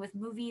same thing with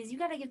movies. You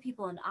got to give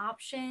people an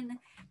option.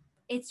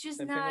 It's just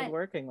not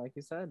working, like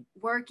you said.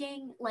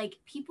 Working, like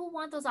people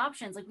want those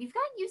options. Like we've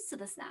gotten used to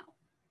this now.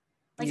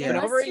 Like it's been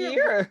over a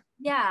year.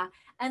 Yeah,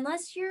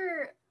 unless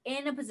you're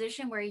in a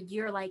position where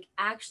you're like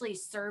actually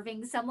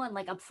serving someone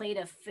like a plate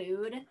of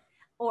food,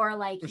 or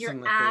like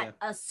you're at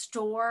a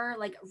store,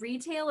 like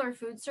retail or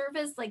food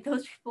service, like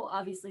those people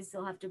obviously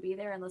still have to be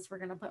there unless we're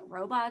gonna put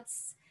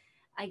robots.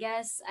 I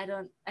guess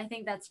I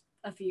think that's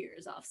a few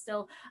years off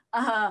still.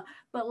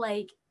 But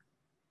like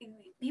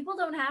people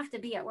don't have to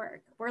be at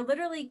work. We're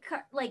literally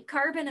like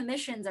carbon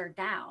emissions are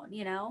down,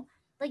 you know?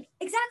 Like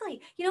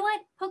exactly. You know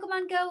what?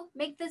 Pokemon Go,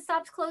 make the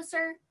stops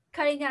closer,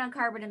 cutting down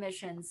carbon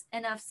emissions.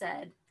 Enough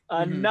said.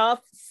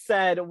 Enough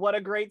said. What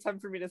a great time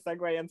for me to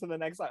segue into the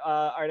next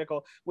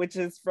article, which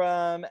is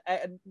from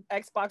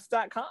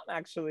Xbox.com,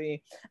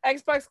 actually.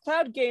 Xbox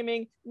Cloud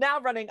Gaming now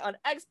running on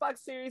Xbox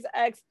Series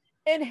X,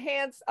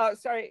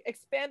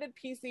 expanded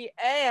PC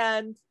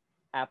and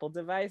Apple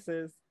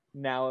devices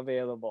now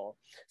available.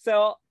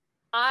 So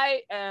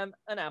I am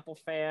an Apple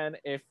fan.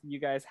 If you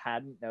guys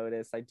hadn't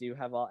noticed, I do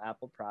have all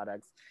Apple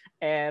products.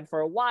 And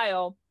for a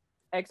while,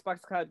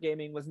 Xbox Cloud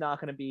Gaming was not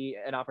going to be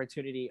an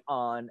opportunity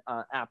on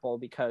Apple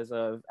because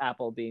of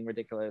Apple being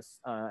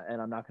ridiculous,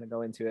 and I'm not going to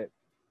go into it.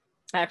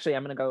 Actually,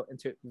 I'm going to go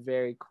into it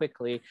very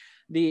quickly.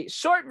 The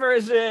short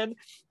version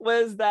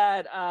was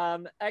that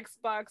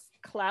Xbox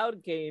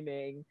Cloud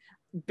Gaming,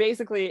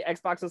 basically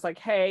Xbox was like,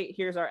 hey,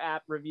 here's our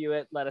app, review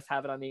it, let us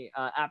have it on the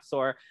App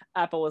Store.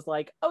 Apple was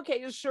like,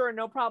 okay, sure,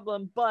 no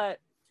problem, but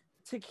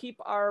to keep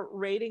our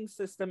rating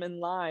system in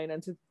line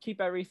and to keep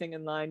everything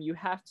in line, you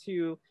have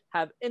to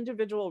have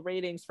individual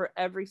ratings for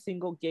every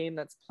single game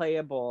that's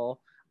playable,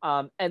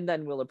 and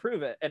then we'll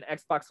approve it. And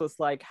Xbox was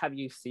like, have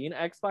you seen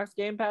Xbox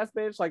Game Pass,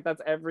 bitch? Like,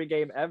 that's every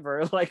game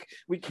ever. Like,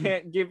 we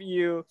can't give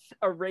you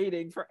a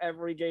rating for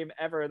every game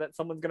ever that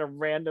someone's gonna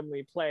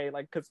randomly play,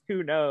 like, because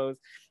who knows?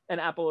 And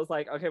Apple was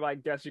like, okay, well, I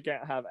guess you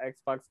can't have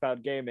Xbox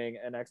Cloud Gaming.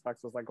 And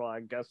Xbox was like, well,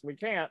 I guess we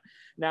can't.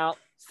 Now,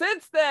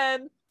 since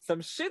then,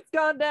 some shit's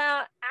gone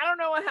down. I don't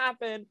know what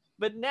happened,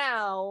 but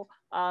now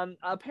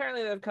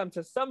apparently they've come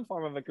to some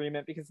form of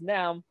agreement, because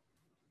now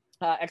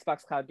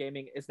Xbox Cloud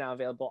Gaming is now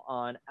available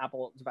on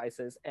Apple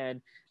devices.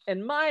 And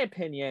in my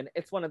opinion,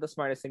 it's one of the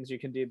smartest things you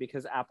can do,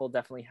 because Apple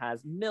definitely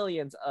has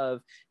millions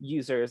of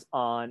users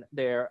on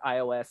their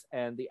iOS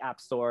and the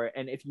App Store.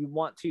 And if you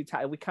want to,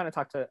 we kind of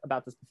talked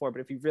about this before, but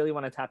if you really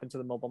want to tap into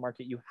the mobile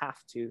market, you have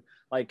to,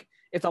 like,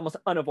 it's almost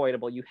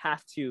unavoidable. You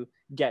have to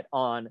get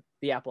on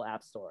the Apple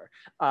App Store.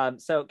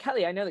 So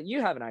Kelly, I know that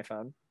you have an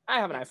iPhone. I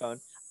have an iPhone.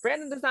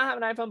 Brandon does not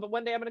have an iPhone, but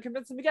one day I'm going to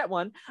convince him to get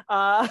one.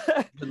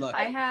 Good luck.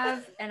 I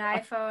have an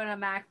iPhone, a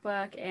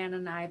MacBook, and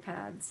an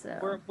iPad.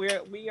 So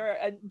we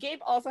are. Gabe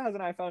also has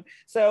an iPhone.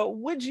 So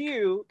would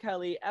you,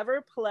 Kelly,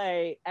 ever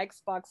play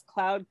Xbox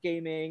Cloud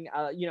Gaming?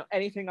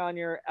 Anything on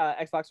your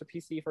Xbox or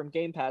PC from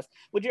Game Pass?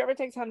 Would you ever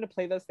take time to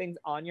play those things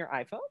on your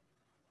iPhone?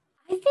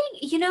 I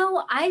think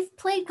I've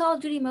played Call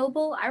of Duty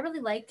Mobile. I really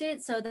liked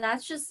it. So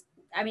that's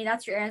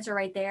your answer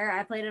right there.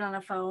 I played it on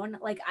a phone.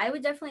 Like, I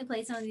would definitely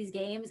play some of these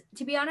games.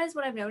 To be honest,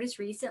 what I've noticed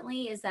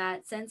recently is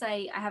that since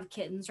I have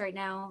kittens right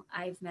now,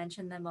 I've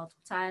mentioned them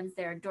multiple times.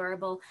 They're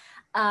adorable.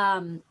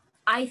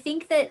 I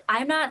think that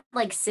I'm not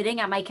like sitting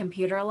at my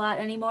computer a lot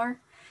anymore.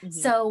 Mm-hmm.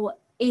 So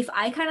if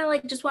I kind of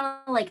like just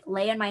want to like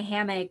lay in my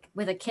hammock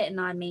with a kitten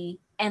on me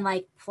and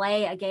like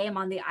play a game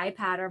on the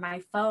iPad or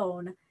my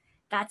phone,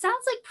 that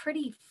sounds like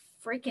pretty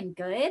freaking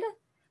good.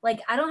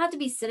 Like, I don't have to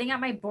be sitting at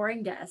my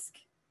boring desk,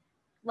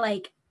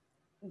 like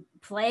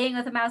playing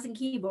with a mouse and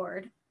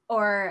keyboard,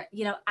 or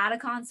at a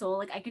console.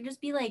 Like, I can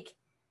just be like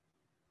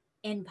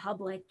in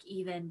public,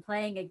 even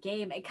playing a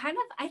game. I think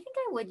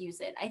I would use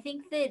it. I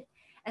think that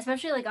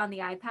especially like on the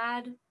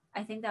iPad,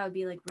 I think that would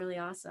be like really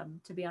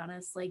awesome, to be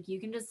honest. Like, you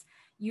can just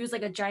use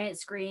like a giant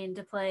screen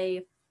to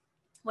play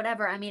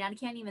whatever. I mean, I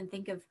can't even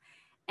think of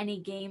any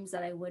games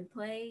that I would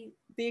play.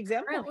 The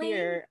example currently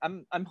here,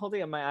 I'm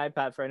holding up my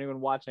iPad for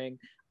anyone watching.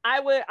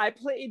 I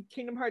played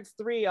Kingdom Hearts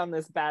 3 on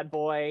this bad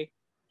boy.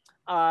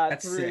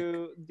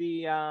 through sick.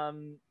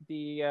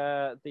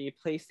 the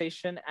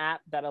PlayStation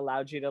app that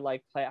allowed you to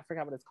like play. I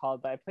forgot what it's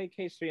called, but I played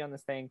KH3 on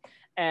this thing,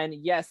 and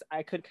yes,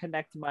 I could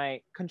connect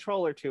my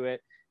controller to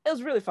it. It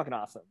was really fucking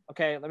awesome.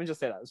 Okay, let me just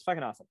say that it was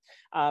fucking awesome.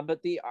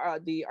 But the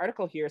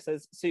article here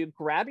says, so you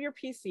grab your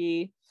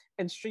PC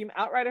and stream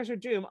Outriders or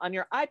Doom on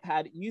your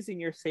iPad using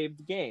your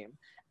saved game.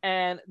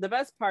 And the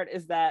best part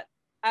is that,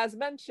 as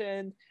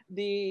mentioned,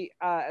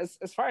 as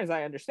far as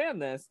I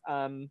understand this,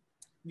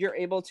 you're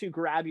able to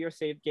grab your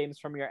saved games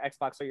from your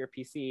Xbox or your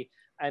PC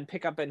and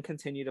pick up and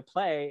continue to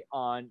play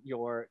on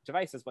your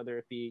devices, whether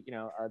it be, you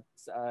know,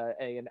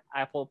 an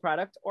Apple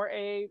product or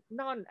a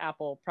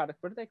non-Apple product.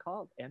 What are they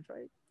called?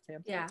 Android?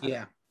 Samsung?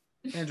 Yeah.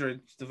 Android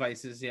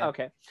devices, yeah.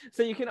 Okay,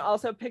 so you can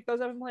also pick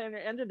those up and play on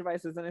your Android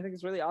devices, and I think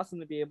it's really awesome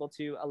to be able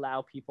to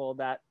allow people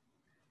that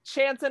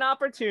chance and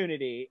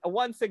opportunity.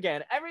 Once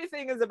again,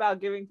 everything is about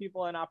giving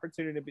people an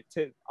opportunity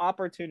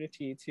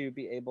to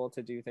be able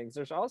to do things.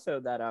 There's also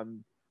that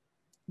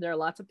there are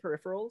lots of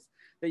peripherals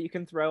that you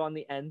can throw on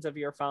the ends of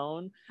your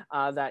phone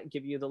that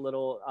give you the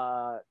little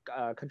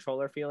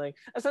controller feeling.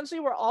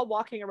 Essentially, we're all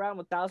walking around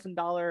with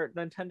 $1,000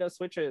 Nintendo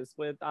Switches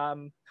with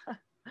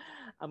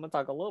I'm gonna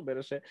talk a little bit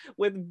of shit,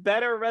 with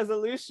better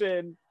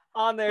resolution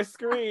on their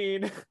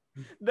screen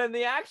than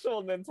the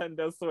actual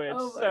Nintendo Switch.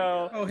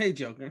 Oh, hey,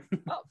 Joker.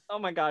 Oh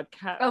my God,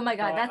 Kat. Oh my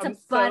God, that's I'm a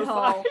butthole. So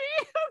sorry.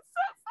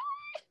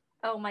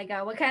 Oh my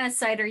God, what kind of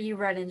site are you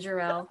running,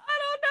 Jarrell? I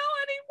don't know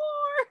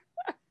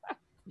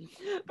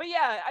anymore. But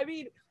yeah, I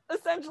mean,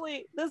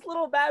 essentially, this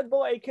little bad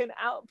boy can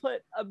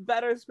output a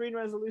better screen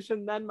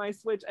resolution than my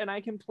Switch, and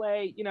I can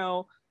play, you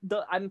know,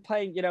 I'm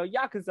playing, you know,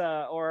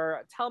 Yakuza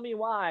or Tell Me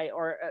Why,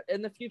 or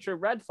in the future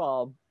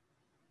Redfall,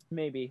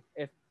 maybe,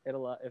 if it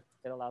allows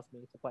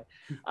me to play.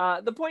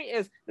 The point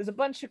is, there's a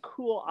bunch of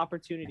cool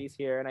opportunities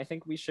here, and I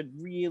think we should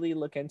really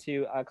look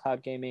into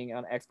cloud gaming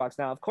on Xbox.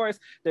 Now, of course,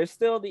 there's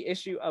still the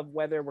issue of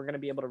whether we're going to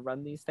be able to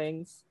run these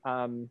things.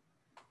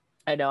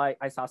 I know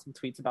I saw some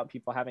tweets about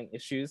people having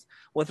issues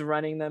with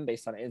running them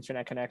based on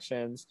internet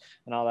connections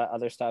and all that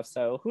other stuff.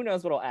 So who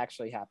knows what will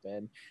actually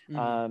happen.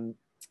 And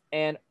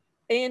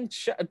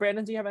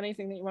Brandon, do you have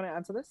anything that you want to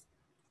add to this?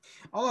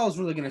 All I was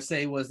really going to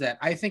say was that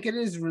I think it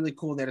is really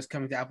cool that it's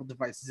coming to Apple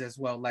devices as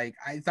well. Like,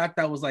 I thought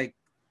that was like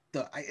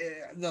the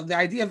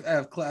idea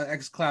of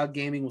xCloud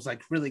gaming was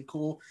like really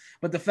cool.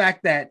 But the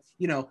fact that,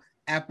 you know,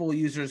 Apple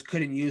users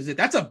couldn't use it,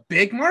 that's a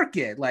big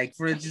market. Like,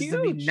 for it just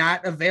to be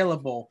not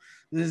available,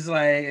 this is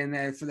like, and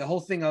then for the whole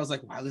thing, I was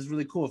like, wow, this is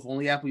really cool. If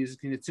only Apple users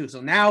can do it too.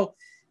 So now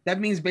that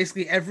means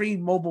basically every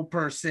mobile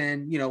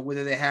person, you know,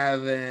 whether they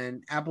have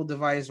an Apple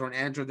device or an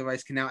Android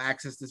device, can now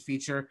access this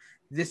feature.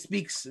 This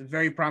speaks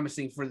very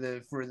promising for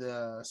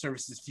the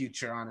service's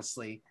future.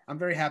 Honestly, I'm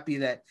very happy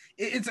that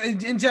it's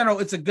in general,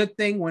 it's a good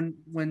thing when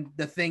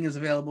the thing is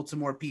available to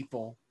more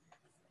people.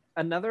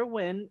 Another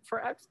win for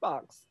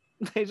Xbox.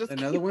 They just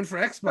another win for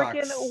Xbox.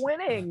 Freaking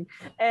winning.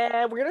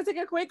 And we're gonna take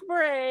a quick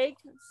break.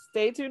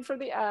 Stay tuned for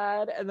the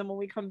ad, and then when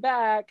we come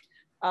back,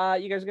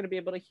 you guys are gonna be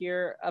able to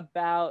hear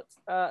about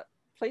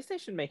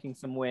PlayStation making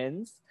some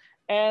wins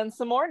and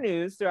some more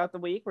news throughout the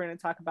week. We're going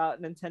to talk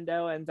about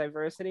Nintendo and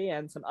diversity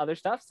and some other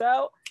stuff.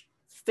 So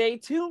stay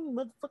tuned,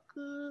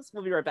 motherfuckers.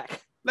 We'll be right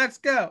back. Let's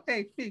go.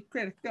 HP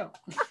Critic, go.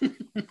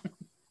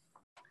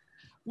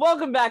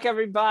 Welcome back,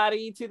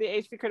 everybody, to the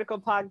HP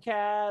Critical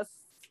Podcast.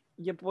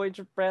 Your boy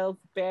Jarrell's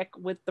back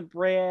with the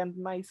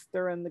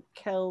Brandmeister and the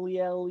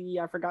Kelly.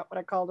 I forgot what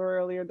I called her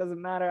earlier.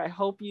 Doesn't matter. I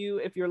hope you,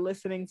 if you're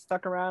listening,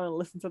 stuck around and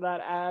listen to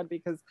that ad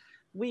because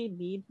we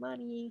need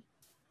money.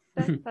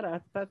 Anyway,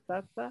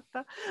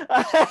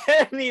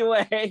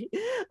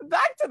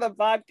 back to the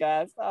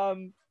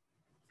podcast.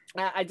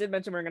 I did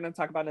mention we're going to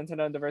talk about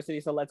Nintendo and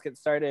diversity, so let's get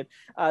started.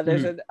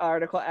 There's an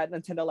article at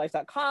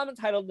nintendolife.com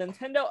titled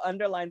 "Nintendo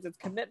Underlines Its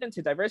Commitment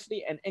to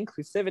Diversity and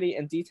Inclusivity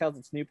and Details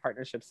Its New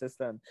Partnership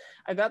System."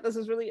 I thought this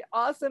was really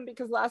awesome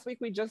because last week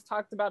we just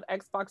talked about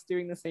Xbox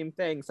doing the same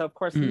thing. So, of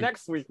course,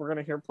 next week we're going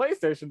to hear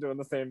PlayStation doing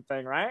the same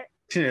thing, right?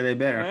 Sure, they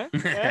better.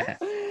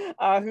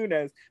 Who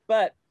knows?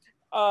 But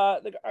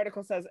the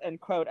article says, end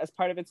quote, as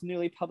part of its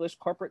newly published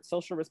corporate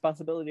social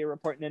responsibility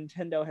report,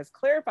 Nintendo has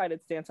clarified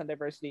its stance on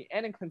diversity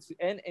and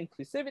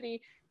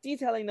inclusivity,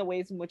 detailing the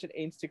ways in which it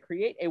aims to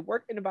create a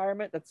work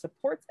environment that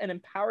supports and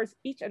empowers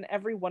each and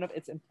every one of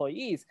its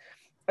employees.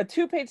 A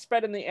 2-page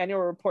spread in the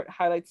annual report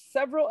highlights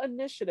several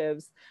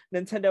initiatives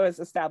Nintendo has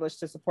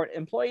established to support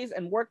employees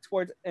and work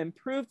towards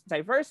improved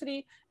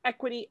diversity,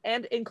 equity,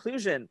 and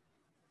inclusion.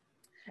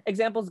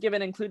 Examples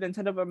given include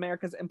Nintendo of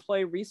America's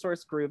employee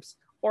resource groups,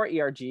 or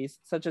ERGs,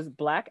 such as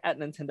Black at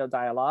Nintendo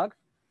Dialogue,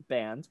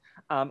 BAND,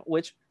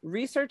 which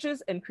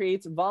researches and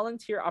creates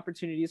volunteer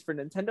opportunities for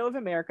Nintendo of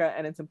America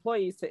and its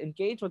employees to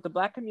engage with the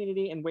Black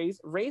community and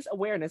raise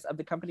awareness of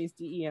the company's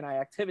DE&I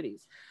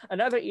activities.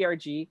 Another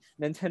ERG,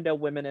 Nintendo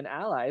Women and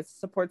Allies,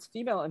 supports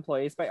female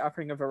employees by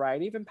offering a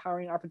variety of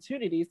empowering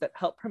opportunities that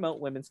help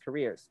promote women's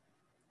careers.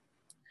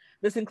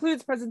 This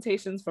includes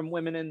presentations from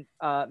women in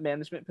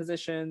management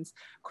positions,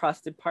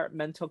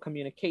 cross-departmental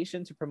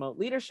communication to promote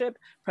leadership,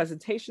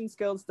 presentation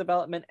skills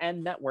development,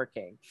 and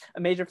networking.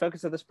 A major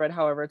focus of the spread,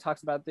 however,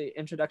 talks about the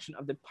introduction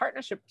of the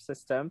partnership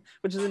system,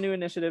 which is a new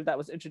initiative that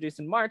was introduced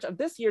in March of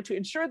this year to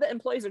ensure that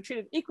employees are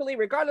treated equally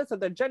regardless of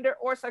their gender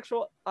or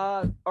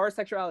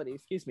sexuality.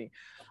 Excuse me.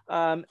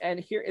 And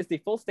here is the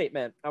full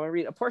statement. I'm going to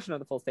read a portion of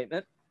the full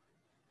statement.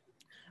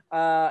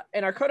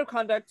 In our code of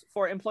conduct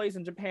for employees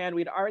in Japan,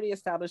 we'd already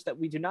established that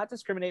we do not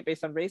discriminate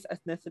based on race,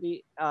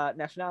 ethnicity,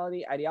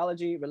 nationality,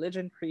 ideology,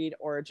 religion, creed,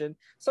 origin,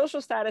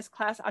 social status,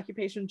 class,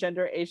 occupation,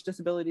 gender, age,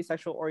 disability,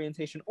 sexual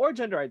orientation, or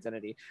gender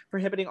identity,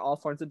 prohibiting all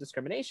forms of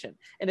discrimination.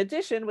 In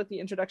addition, with the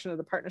introduction of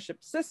the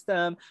partnership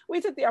system, we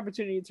took the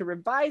opportunity to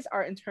revise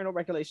our internal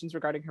regulations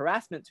regarding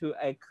harassment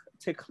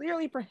to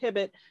clearly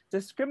prohibit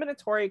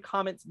discriminatory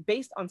comments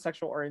based on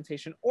sexual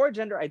orientation or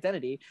gender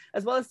identity,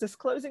 as well as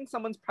disclosing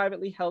someone's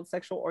privately held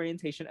sexual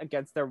orientation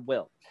against their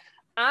will.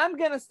 I'm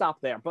gonna stop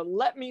there, but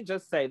let me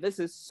just say this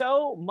is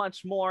so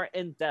much more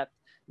in depth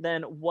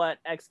than what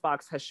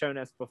Xbox has shown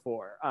us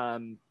before.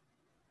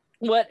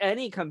 What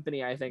any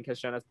company I think has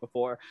shown us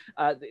before.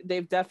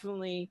 They've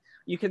definitely,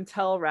 you can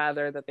tell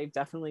rather that they've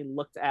definitely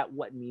looked at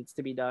what needs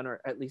to be done,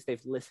 or at least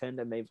they've listened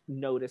and they've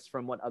noticed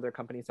from what other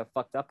companies have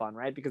fucked up on,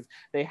 right? Because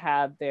they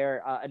have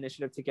their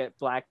initiative to get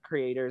Black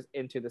creators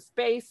into the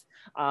space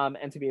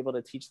and to be able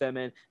to teach them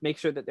and make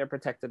sure that they're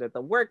protected at the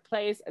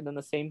workplace. And then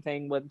the same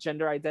thing with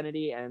gender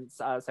identity and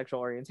sexual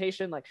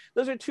orientation. Like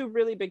those are two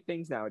really big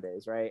things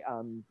nowadays, right?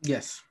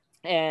 Yes.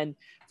 And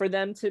for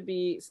them to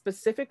be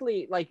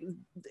specifically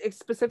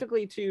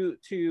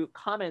to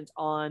comment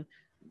on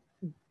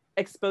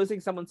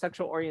exposing someone's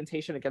sexual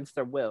orientation against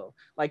their will,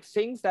 like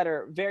things that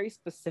are very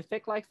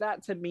specific like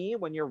that, to me,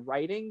 when you're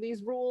writing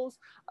these rules,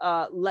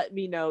 let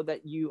me know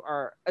that you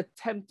are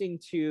attempting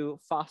to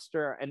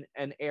foster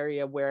an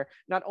area where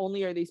not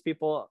only are these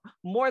people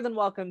more than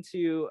welcome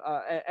to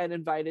and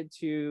invited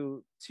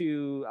to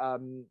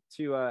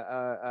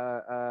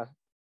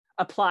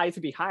apply to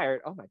be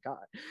hired, oh my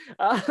god,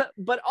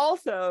 but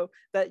also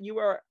that you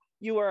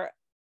are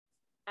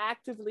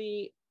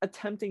actively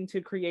attempting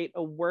to create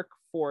a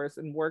workforce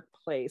and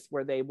workplace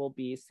where they will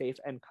be safe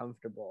and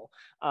comfortable.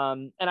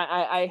 And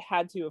I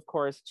had to, of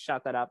course,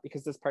 shout that out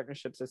because this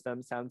partnership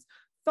system sounds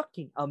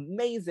fucking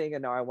amazing,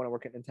 and now I want to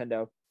work at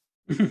Nintendo.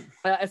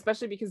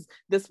 Especially because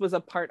this was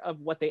a part of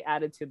what they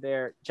added to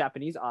their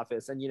Japanese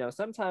office. And, you know,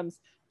 sometimes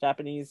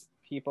Japanese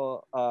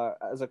people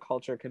as a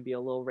culture can be a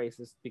little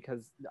racist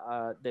because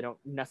they don't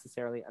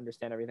necessarily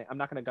understand everything. I'm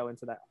not going to go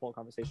into that whole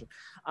conversation.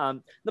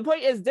 The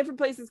point is, different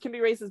places can be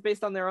racist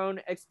based on their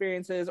own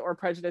experiences or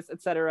prejudice,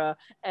 etc.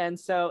 And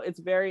so it's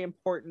very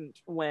important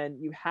when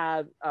you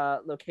have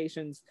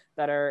locations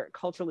that are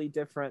culturally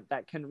different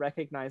that can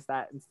recognize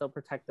that and still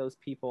protect those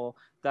people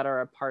that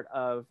are a part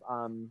of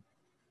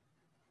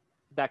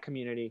that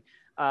community.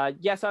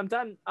 So I'm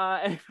done.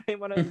 Anybody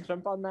want to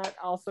jump on that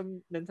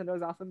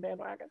Nintendo's awesome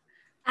bandwagon?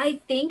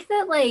 I think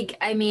that, like,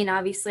 I mean,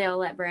 obviously I'll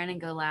let Brandon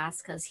go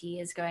last because he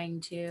is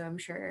going to, I'm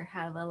sure,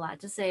 have a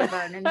lot to say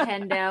about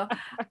Nintendo.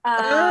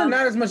 Not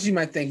as much as you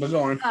might think, but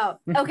go on. Oh,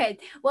 okay.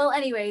 Well,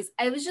 anyways,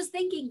 I was just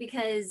thinking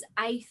because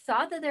I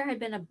thought that there had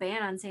been a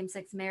ban on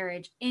same-sex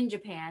marriage in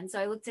Japan. So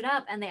I looked it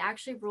up and they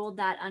actually ruled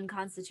that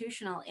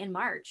unconstitutional in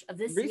March of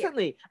this year.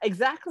 Recently,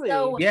 exactly.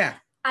 So, yeah.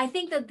 I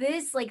think that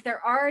this, like,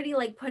 they're already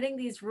like putting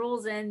these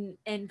rules in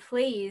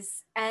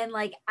place, and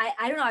like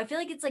I don't know, I feel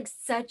like it's like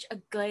such a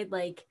good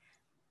like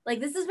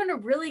this has been a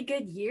really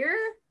good year,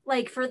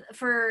 like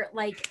for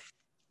like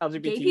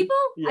LGBT gay people.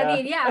 Yeah. I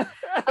mean, yeah.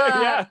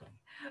 Yeah.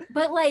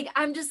 But like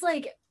I'm just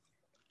like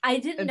I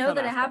didn't know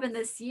that it happened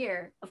this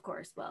year. Of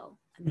course, well,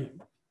 I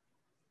mean,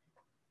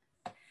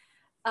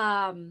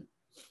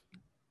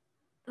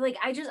 like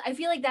I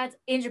feel like that's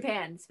in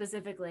Japan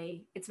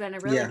specifically. It's been a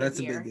really good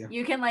year. A big deal.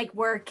 You can like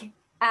work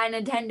at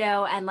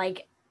Nintendo and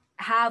like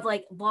have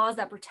like laws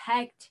that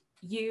protect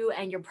you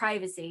and your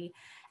privacy.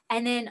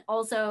 And then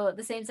also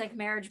the same-sex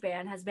marriage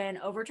ban has been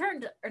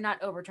overturned, or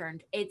not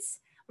overturned. It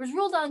was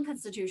ruled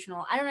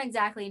unconstitutional. I don't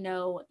exactly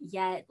know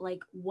yet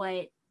like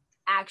what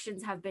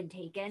actions have been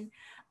taken.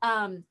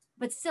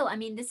 But still, I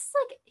mean, this is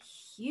like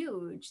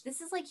huge. This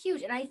is like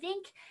huge. And I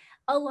think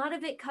a lot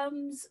of it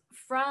comes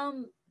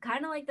from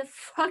kind of like the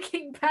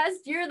fucking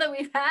past year that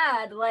we've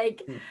had.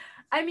 Like,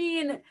 I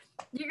mean,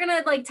 you're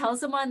gonna like tell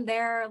someone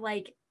their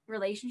like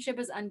relationship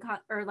is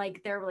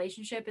their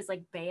relationship is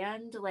like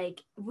banned.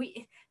 Like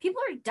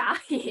people are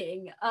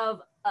dying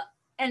of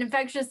an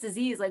infectious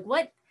disease. Like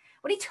what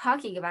are you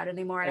talking about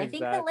anymore? And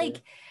exactly. I think that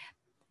like,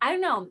 I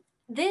don't know,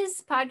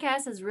 this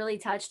podcast has really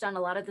touched on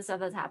a lot of the stuff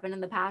that's happened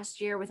in the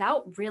past year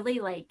without really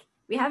like,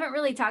 we haven't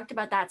really talked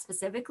about that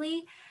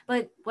specifically,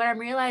 but what I'm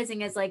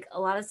realizing is like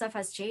a lot of stuff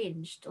has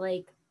changed.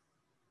 Like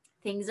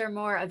things are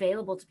more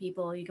available to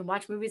people. You can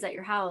watch movies at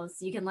your house.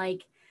 You can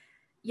like,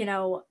 you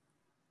know,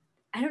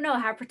 I don't know,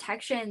 have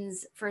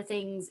protections for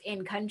things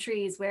in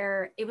countries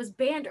where it was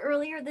banned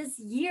earlier this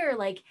year.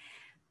 Like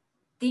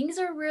things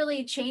are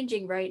really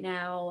changing right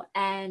now.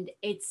 And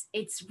it's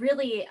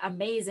really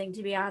amazing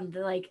to be on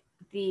the like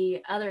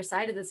the other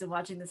side of this and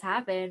watching this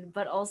happen,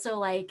 but also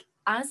like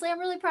honestly, I'm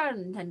really proud of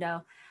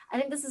Nintendo. I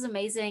think this is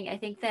amazing. I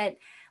think that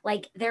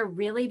like they're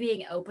really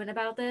being open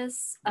about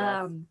this.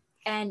 Yes.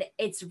 And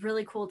it's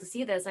really cool to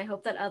see this. I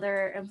hope that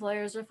other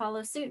employers will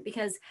follow suit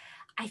because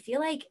I feel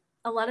like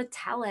a lot of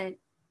talent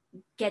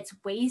gets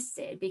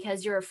wasted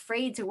because you're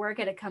afraid to work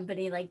at a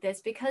company like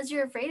this because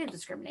you're afraid of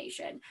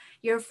discrimination.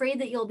 You're afraid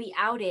that you'll be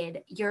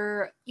outed.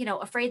 You're, you know,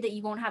 afraid that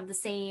you won't have the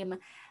same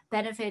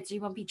benefits, you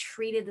won't be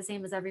treated the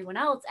same as everyone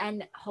else.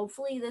 And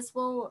hopefully this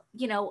will,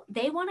 you know,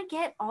 they want to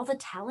get all the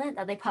talent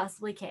that they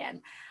possibly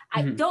can.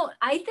 I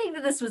think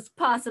that this was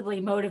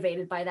possibly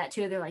motivated by that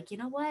too. They're like, you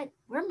know what,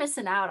 we're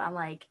missing out on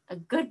like a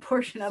good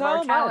portion of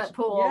our talent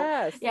pool.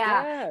 Yes,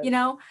 yeah. You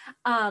know,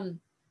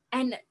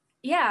 and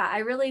yeah, I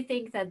really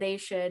think that they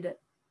should,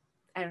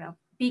 I don't know,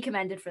 be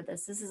commended for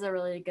this. This is a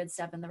really good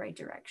step in the right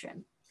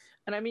direction.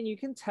 And I mean, you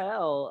can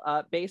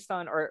tell based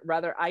on, or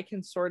rather, I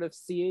can sort of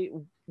see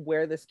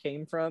where this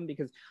came from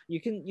because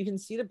you can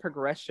see the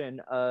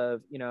progression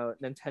of, you know,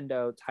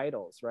 Nintendo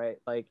titles, right?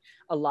 Like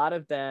a lot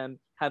of them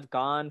have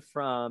gone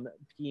from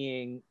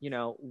being, you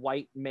know,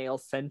 white male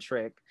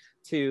centric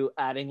to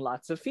adding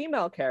lots of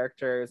female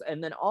characters,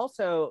 and then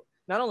also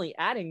not only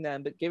adding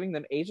them but giving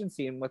them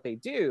agency in what they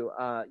do.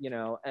 You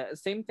know,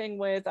 same thing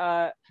with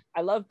I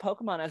love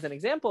Pokemon as an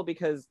example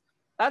because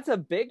that's a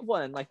big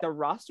one. Like the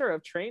roster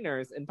of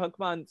trainers in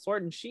Pokemon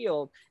Sword and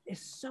Shield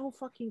is so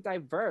fucking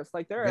diverse.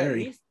 Like there are at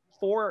least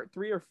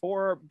 3 or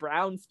 4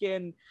 brown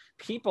skinned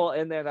people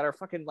in there that are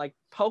fucking like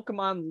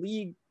Pokemon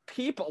League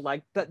people.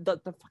 Like the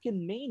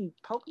fucking main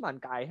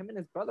Pokemon guy, him and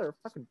his brother are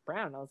fucking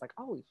brown. I was like,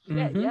 holy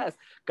shit, yes,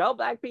 go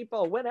black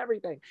people, win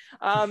everything.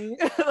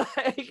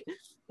 Like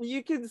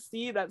you can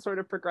see that sort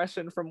of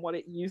progression from what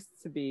it used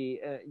to be,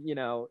 you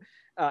know,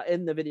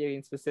 in the video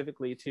game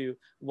specifically to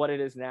what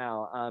it is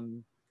now.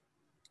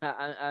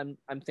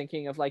 I'm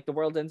thinking of like The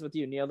World Ends With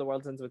You, Neo The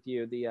World Ends With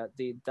You.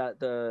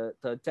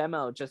 The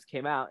demo just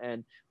came out,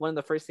 and one of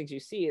the first things you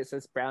see is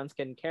this brown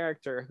skinned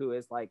character who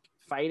is like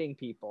fighting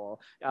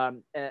people.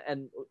 And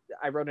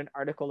I wrote an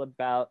article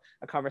about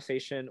a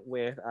conversation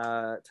with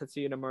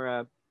Tetsuya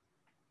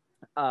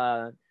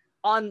Nomura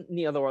on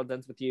Neo The World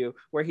Ends With You,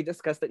 where he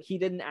discussed that he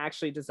didn't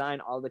actually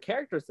design all the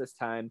characters this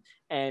time.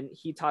 And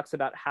he talks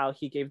about how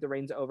he gave the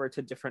reins over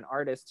to different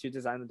artists to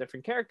design the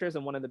different characters.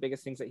 And one of the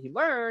biggest things that he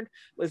learned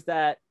was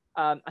that,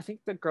 I think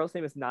the girl's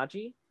name is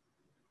Nagi.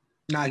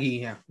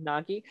 Nagi.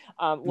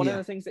 One of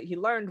the things that he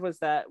learned was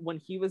that when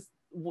he was,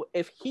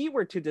 if he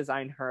were to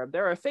design her,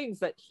 there are things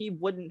that he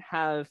wouldn't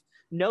have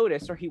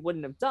noticed or he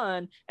wouldn't have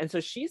done. And so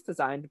she's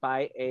designed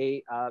by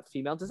a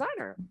female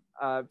designer.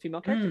 Female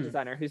character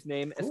designer whose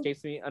name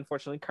escapes me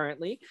unfortunately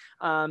currently,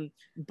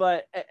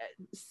 but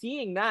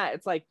seeing that,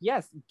 it's like,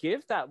 yes,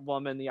 give that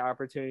woman the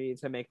opportunity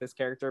to make this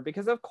character,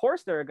 because of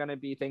course there are going to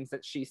be things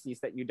that she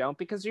sees that you don't,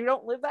 because you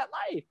don't live that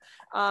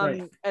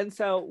life. And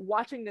so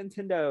watching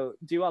Nintendo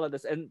do all of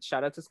this, and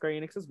shout out to Square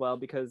Enix as well,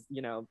 because,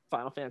 you know,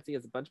 Final Fantasy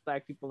has a bunch of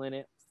black people in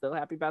it, still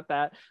happy about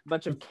that, a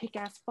bunch of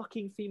kick-ass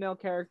fucking female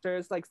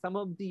characters, like some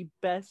of the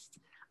best.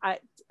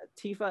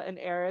 Tifa and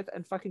Aerith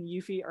and fucking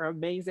Yuffie are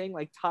amazing,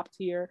 like top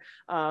tier.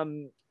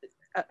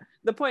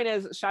 The point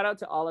is, shout out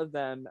to all of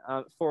them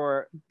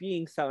for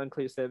being so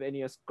inclusive. And,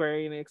 you know, Square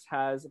Enix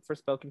has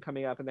Forspoken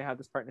coming up, and they have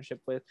this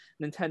partnership with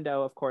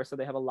Nintendo, of course, so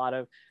they have a lot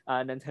of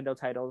Nintendo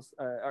titles,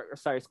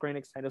 Square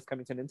Enix titles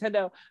coming to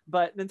Nintendo,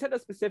 but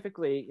Nintendo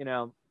specifically, you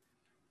know,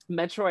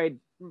 Metroid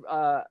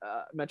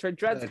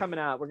Dread's coming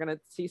out. We're gonna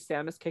see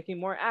Samus kicking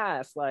more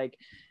ass. Like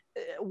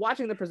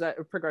watching the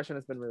progression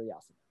has been really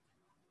awesome.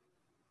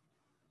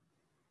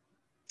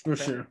 For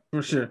sure.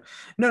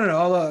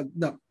 No.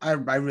 I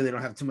really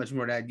don't have too much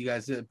more to add. You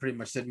guys pretty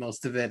much said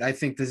most of it. I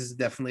think this is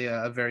definitely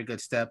a very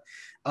good step.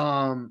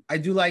 I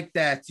do like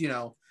that, you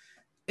know,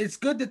 it's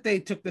good that they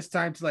took this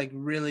time to like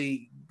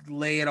really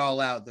lay it all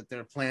out, that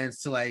their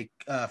plans to like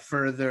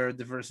further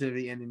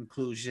diversity and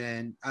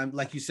inclusion.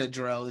 Like you said,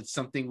 Jarrell, it's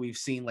something we've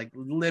seen like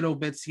little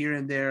bits here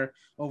and there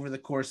over the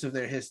course of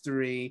their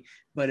history,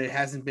 but it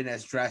hasn't been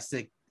as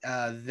drastic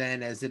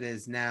then as it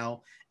is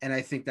now, and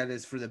I think that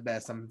is for the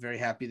best. I'm very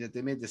happy that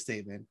they made the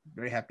statement.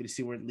 Very happy to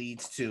see where it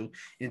leads to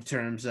in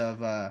terms of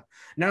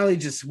not only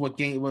just what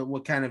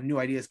kind of new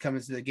ideas come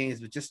into the games,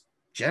 but just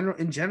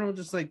in general,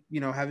 just like, you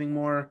know, having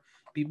more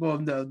people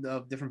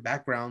of different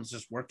backgrounds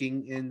just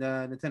working in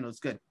Nintendo. It's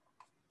good.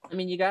 I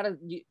mean,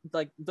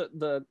 like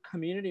the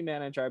community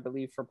manager, I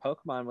believe, for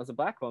Pokemon was a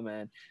black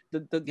woman.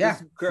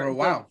 For a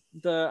while.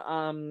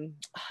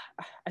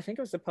 I think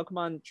it was the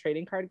Pokemon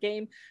trading card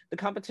game. The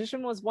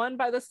competition was won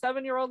by the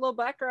 7-year-old little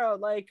black girl.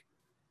 Like,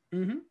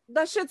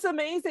 that shit's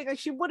amazing. Like,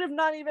 she would have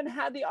not even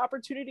had the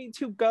opportunity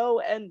to go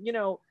and, you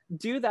know,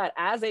 do that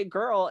as a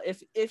girl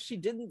if she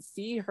didn't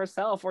see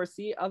herself or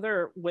see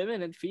other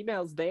women and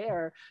females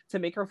there to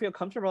make her feel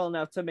comfortable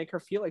enough to make her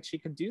feel like she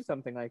could do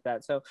something like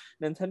that. So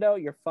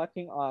Nintendo, you're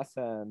fucking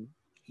awesome.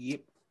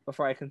 Yep.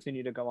 Before I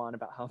continue to go on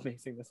about how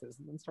amazing this is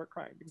and then start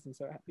crying because I'm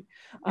so happy.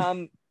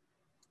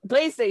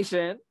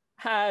 PlayStation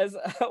has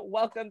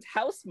welcomed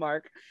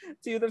Housemarque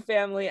to the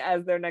family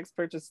as their next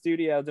purchase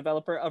studio.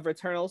 Developer of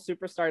Returnal,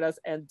 Super Stardust,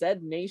 and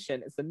Dead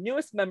Nation is the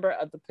newest member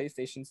of the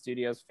PlayStation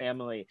Studios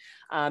family.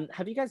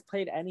 Have you guys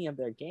played any of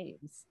their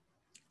games?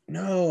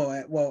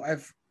 No, well, I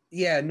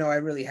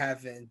really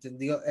haven't.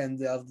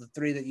 And of the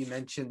three that you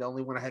mentioned, the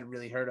only one I had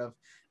really heard of,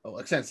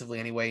 extensively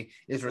anyway,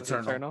 is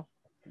Returnal.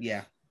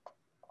 Yeah.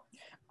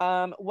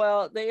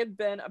 Well, they had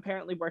been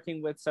apparently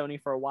working with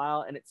Sony for a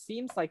while, and it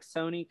seems like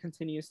Sony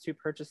continues to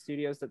purchase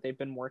studios that they've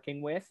been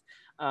working with,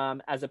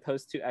 as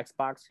opposed to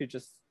Xbox, who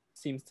just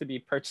seems to be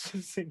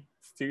purchasing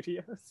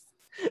studios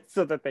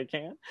so that they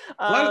can.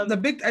 I've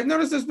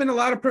noticed there's been a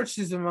lot of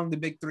purchases among the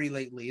big three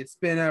lately. It's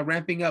been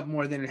ramping up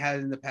more than it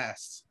has in the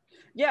past.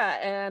 Yeah,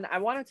 and I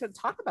wanted to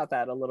talk about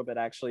that a little bit,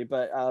 actually.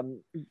 But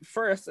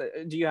first,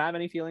 do you have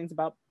any feelings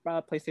about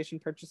PlayStation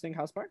purchasing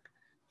Housemarque?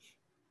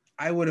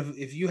 I would have,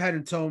 if you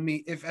hadn't told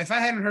me, if I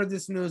hadn't heard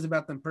this news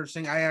about them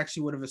purchasing, I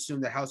actually would have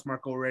assumed that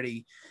Housemarque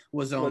already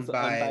was owned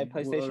by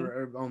PlayStation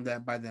or owned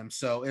that by them.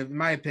 So, in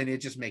my opinion,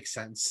 it just makes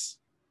sense.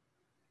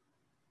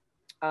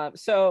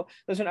 So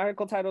there's an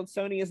article titled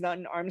 "Sony is not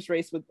in an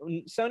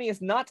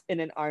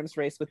arms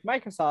race with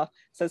Microsoft,"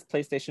 says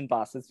PlayStation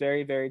boss. It's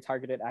very, very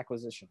targeted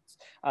acquisitions.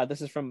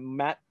 This is from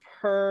Matt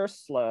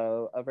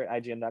Purslow over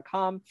at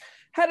IGN.com.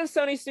 Head of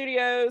Sony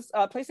Studios,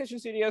 PlayStation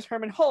Studios,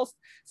 Herman Hulst,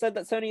 said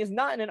that Sony is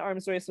not in an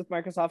arms race with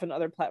Microsoft and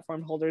other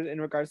platform holders in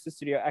regards to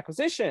studio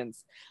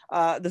acquisitions.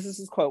 This is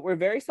his quote: "We're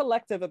very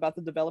selective about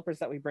the developers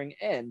that we bring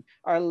in.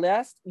 Our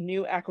last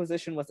new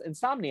acquisition was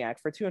Insomniac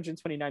for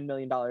 $229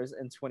 million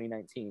in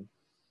 2019.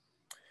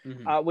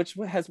 Which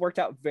has worked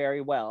out very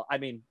well. I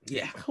mean,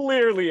 yeah,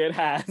 clearly it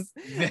has.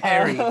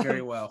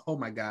 Very well. Oh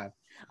my God.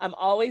 I'm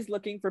always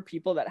looking for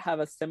people that have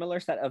a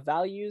similar set of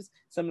values,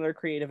 similar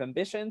creative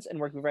ambitions, and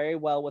work very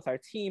well with our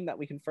team that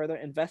we can further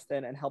invest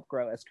in and help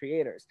grow as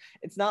creators.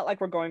 It's not like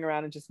we're going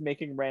around and just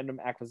making random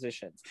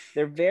acquisitions.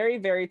 They're very,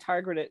 very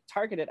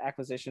targeted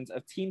acquisitions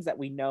of teams that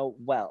we know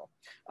well."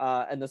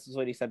 And this is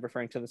what he said,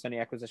 referring to the Sony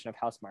acquisition of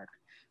Housemarque.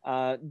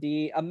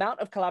 "The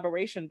amount of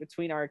collaboration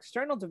between our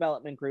external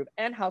development group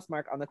and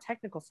Housemarque on the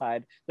technical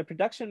side, the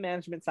production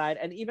management side,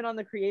 and even on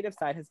the creative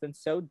side has been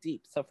so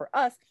deep. So for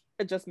us,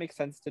 it just makes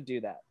sense to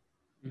do that."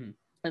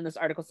 And this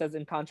article says,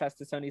 in contrast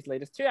to Sony's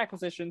latest two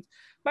acquisitions,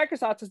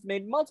 Microsoft has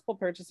made multiple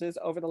purchases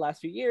over the last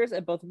few years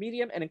at both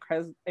medium and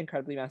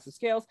incredibly massive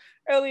scales.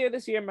 Earlier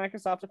this year,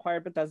 Microsoft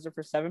acquired Bethesda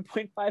for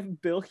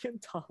 $7.5 billion,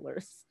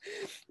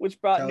 which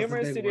brought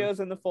numerous studios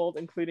in the fold,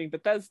 including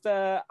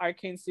Bethesda,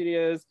 Arcane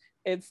Studios,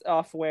 id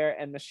Software,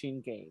 and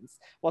Machine Games.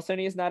 While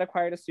Sony has not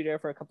acquired a studio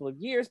for a couple of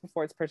years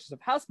before its purchase of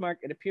Housemarque,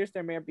 it appears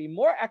there may be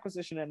more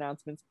acquisition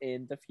announcements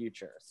in the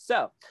future.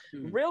 So,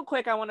 real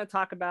quick, I want to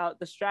talk about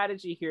the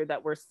strategy here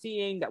that we're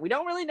seeing that we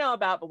don't really know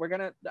about, but we're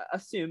going to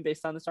assume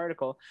based on this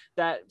article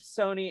that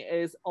Sony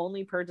is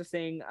only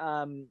purchasing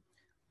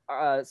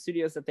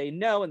studios that they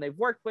know and they've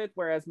worked with,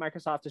 whereas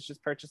Microsoft is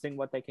just purchasing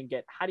what they can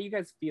get. How do you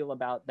guys feel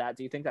about that?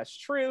 Do you think that's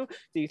true?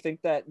 Do you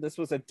think that this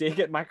was a dig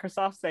at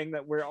Microsoft saying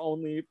that we're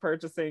only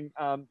purchasing,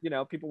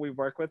 people we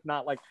work with,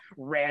 not like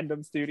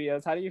random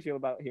studios? How do you feel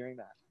about hearing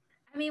that?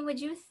 I mean, would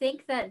you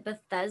think that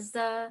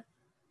Bethesda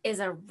is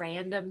a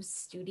random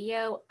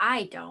studio?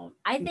 I don't.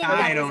 I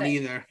don't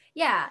either.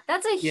 Yeah,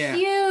 that's a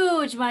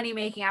huge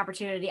money-making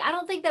opportunity. I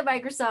don't think that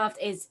Microsoft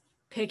is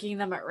picking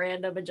them at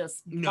random and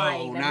just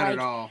buying them. Not at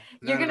all.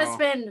 You're gonna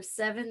spend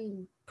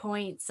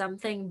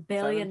 $7-point-something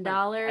billion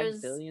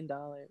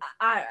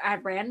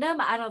at random?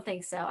 I don't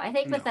think so. I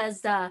think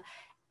Bethesda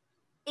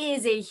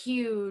is a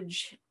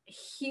huge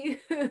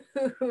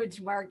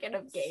market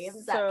of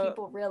games that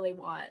people really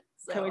want.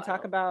 So can we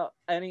talk about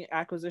any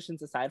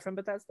acquisitions aside from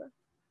Bethesda?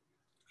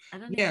 I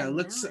don't know.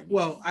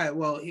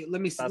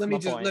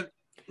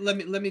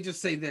 Let me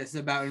just say this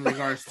about in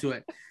regards to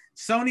it.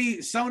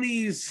 Sony's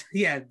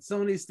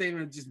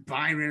statement just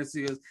buying random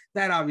studios,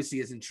 that obviously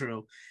isn't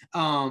true.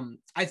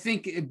 I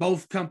think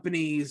both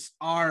companies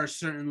are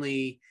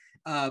certainly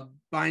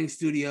buying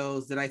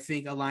studios that I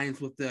think aligns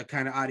with the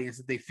kind of audience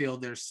that they feel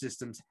their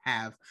systems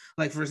have.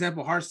 Like, for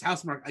example,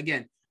 Housemarque,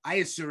 again,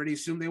 I already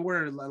assumed they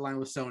were aligned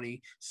with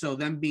Sony, so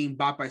them being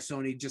bought by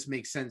Sony just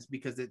makes sense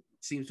because it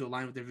seems to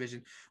align with their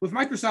vision. With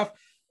Microsoft,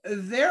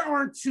 there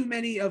aren't too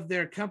many of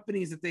their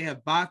companies that they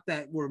have bought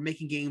that were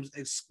making games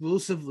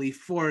exclusively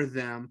for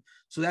them.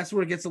 So that's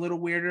where it gets a little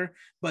weirder,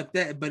 but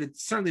it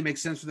certainly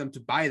makes sense for them to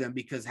buy them,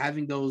 because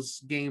having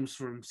those games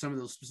from some of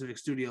those specific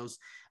studios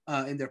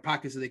in their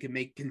pockets so they can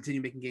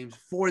continue making games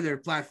for their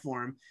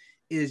platform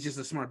is just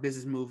a smart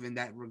business move in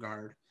that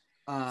regard.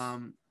 I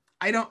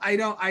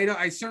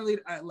certainly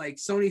like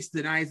Sony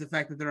denies the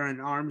fact that they're in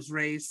an arms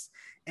race,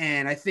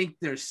 and I think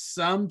there's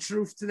some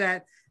truth to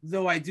that,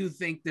 though I do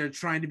think they're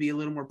trying to be a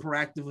little more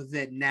proactive with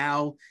it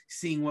now,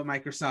 seeing what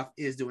Microsoft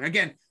is doing.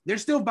 Again, they're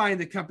still buying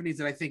the companies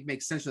that I think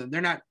make sense for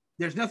them.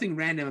 There's nothing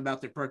random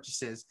about their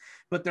purchases,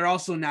 but they're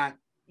also not,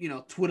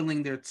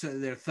 twiddling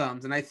their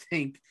thumbs. And I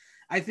think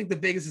the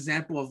biggest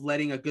example of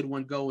letting a good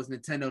one go was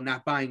Nintendo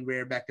not buying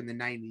Rare back in the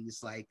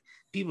 90s. Like,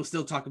 people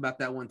still talk about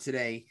that one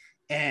today.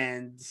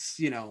 And,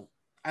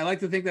 I like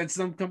to think that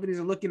some companies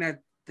are looking at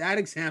that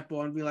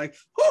example and be like,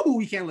 "Oh,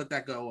 we can't let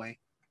that go away."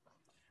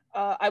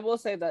 I will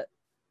say that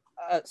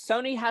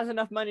Sony has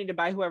enough money to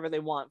buy whoever they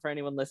want for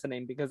anyone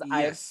listening, because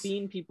I've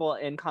seen people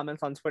in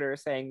comments on Twitter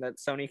saying that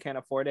Sony can't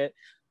afford it.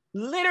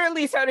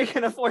 Literally, Sony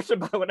can afford to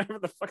buy whatever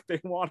the fuck they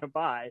want to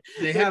buy.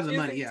 They have the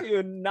money,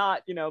 to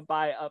not,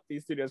 buy up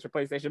these studios for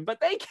PlayStation, but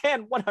they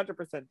can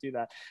 100% do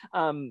that.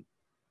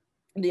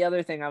 The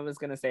other thing I was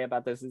going to say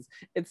about this is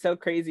it's so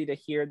crazy to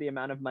hear the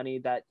amount of money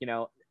that,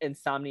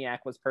 Insomniac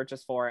was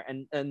purchased for,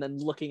 and then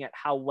looking at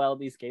how well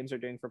these games are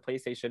doing for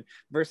PlayStation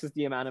versus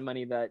the amount of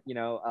money that,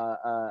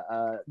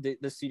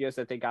 the studios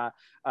that they got,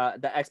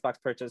 the Xbox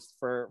purchased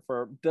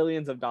for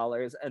billions of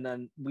dollars. And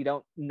then we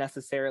don't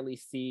necessarily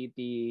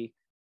see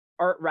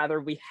or rather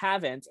we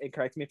haven't, and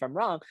correct me if I'm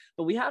wrong,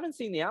 but we haven't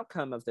seen the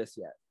outcome of this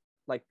yet.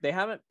 Like, they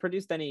haven't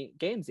produced any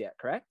games yet,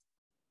 correct?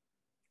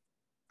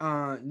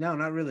 No,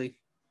 not really.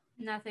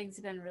 Nothing's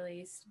been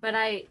released, but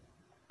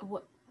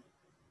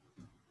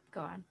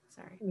go on.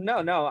 Sorry.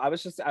 No. I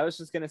was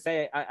just gonna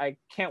say I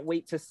can't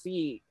wait to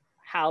see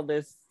how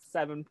this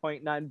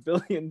 $7.9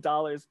 billion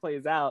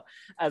plays out,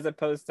 as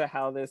opposed to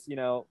how this,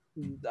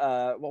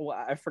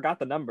 I forgot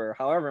the number.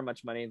 However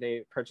much money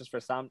they purchased for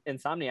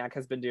Insomniac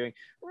has been doing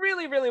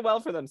really, really well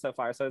for them so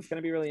far. So it's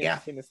gonna be really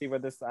interesting to see where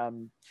this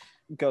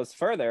goes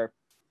further.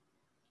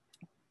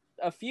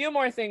 A few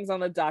more things on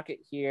the docket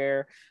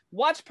here.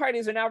 Watch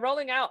parties are now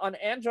rolling out on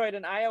Android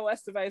and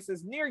iOS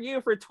devices near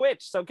you for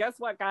Twitch. So guess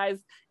what,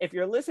 guys? If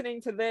you're listening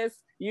to this,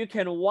 you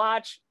can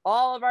watch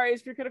all of our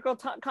HP Critical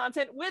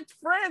content with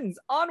friends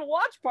on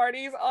watch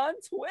parties on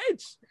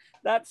Twitch.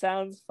 That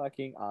sounds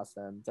fucking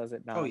awesome, does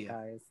it not,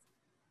 guys?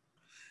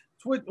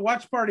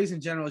 Watch parties in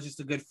general is just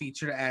a good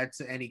feature to add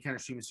to any kind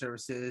of streaming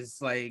services.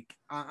 Like,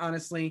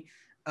 honestly,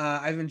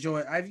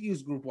 I've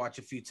used Group Watch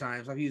a few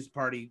times. I've used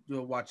Party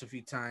Watch a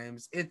few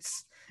times.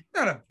 It's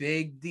not a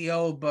big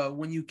deal, but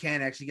when you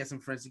can actually get some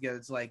friends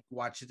together to like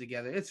watch it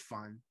together, it's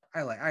fun.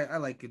 I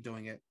like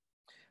doing it.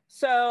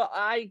 So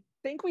I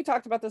think we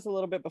talked about this a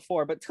little bit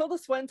before, but Tilda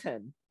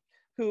Swinton,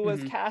 who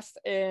was cast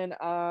in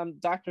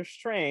Doctor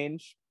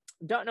Strange,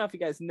 don't know if you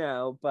guys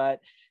know,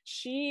 but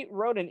she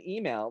wrote an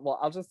email. Well,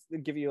 I'll just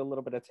give you a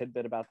little bit of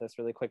tidbit about this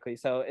really quickly.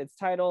 So it's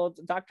titled,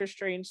 Doctor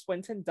Strange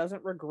Swinton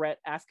doesn't regret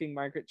asking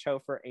Margaret Cho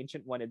for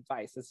Ancient One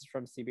advice. This is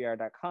from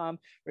CBR.com,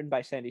 written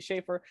by Sandy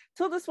Schaefer.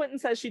 Tilda Swinton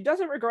says she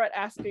doesn't regret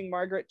asking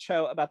Margaret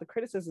Cho about the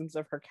criticisms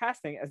of her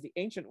casting as the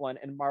Ancient One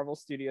in Marvel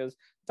Studios'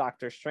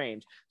 Doctor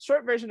Strange.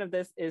 Short version of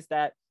this is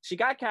that she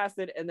got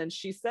casted, and then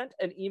she sent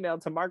an email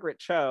to Margaret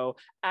Cho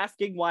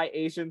asking why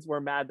Asians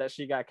were mad that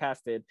she got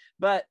casted.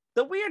 But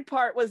the weird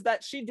part was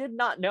that she did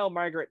not know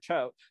Margaret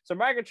Cho. So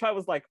Margaret Cho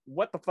was like,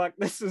 what the fuck?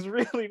 This is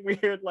really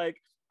weird.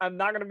 Like, I'm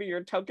not going to be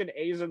your token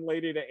Asian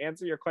lady to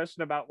answer your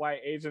question about why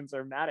Asians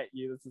are mad at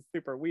you. This is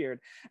super weird.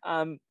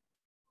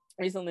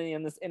 Recently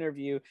in this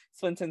interview,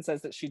 Swinton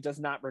says that she does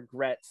not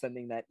regret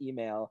sending that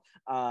email.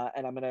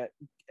 And I'm going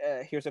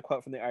to, here's a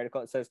quote from the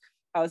article. It says,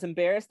 I was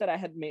embarrassed that I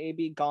had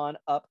maybe gone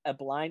up a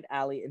blind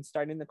alley in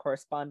starting the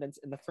correspondence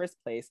in the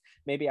first place.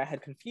 Maybe I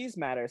had confused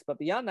matters, but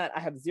beyond that, I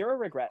have zero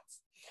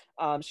regrets.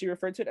 She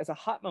referred to it as a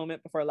hot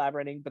moment before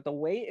elaborating, but the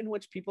way in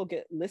which people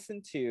get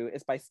listened to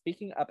is by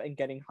speaking up and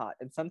getting hot,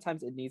 and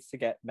sometimes it needs to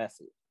get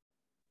messy.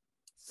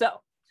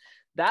 So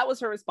that was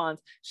her response.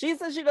 She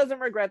says she doesn't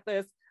regret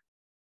this.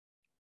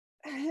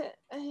 How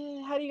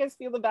do you guys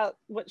feel about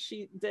what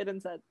she did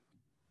and said?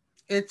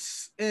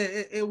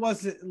 It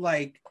wasn't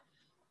like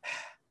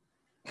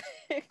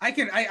I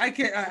can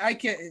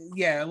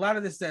yeah, a lot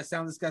of this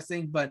sounds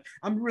disgusting, but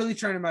I'm really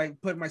trying to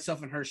put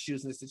myself in her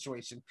shoes in this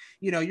situation.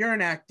 You're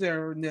an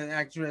actor and an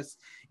actress,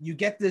 you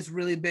get this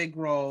really big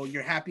role,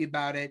 you're happy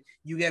about it,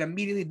 you get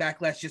immediately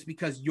backlash just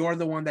because you're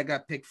the one that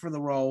got picked for the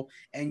role,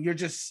 and you're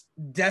just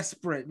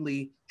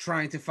desperately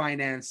trying to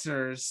find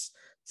answers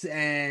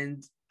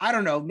and I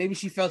don't know. Maybe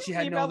she felt she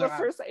had no other. The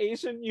first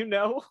Asian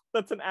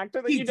that's an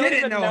actor that he you don't didn't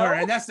even know her,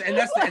 and that's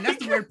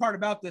the weird part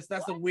about this.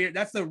 That's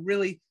the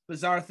really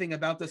bizarre thing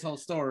about this whole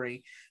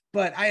story.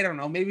 But I don't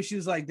know. Maybe she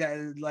was like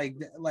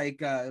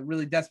that,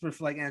 really desperate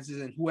for like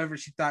answers, and whoever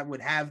she thought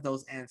would have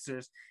those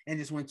answers, and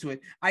just went to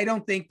it. I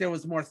don't think there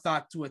was more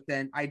thought to it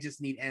than I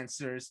just need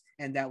answers,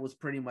 and that was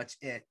pretty much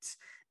it.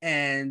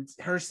 And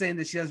her saying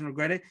that she doesn't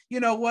regret it.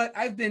 You know what?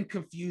 I've been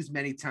confused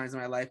many times in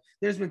my life.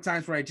 There's been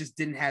times where I just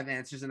didn't have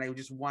answers and I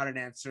just wanted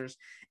answers.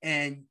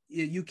 And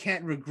you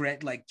can't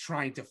regret like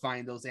trying to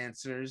find those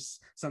answers.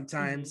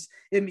 Sometimes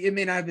it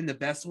may not have been the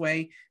best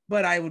way,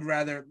 but I'd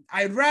rather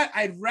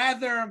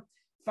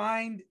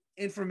find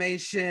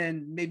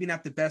information, maybe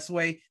not the best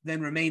way,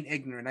 than remain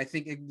ignorant. I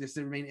think just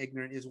to remain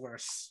ignorant is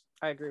worse.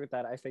 I agree with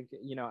that. I think,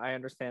 I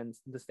understand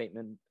the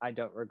statement, I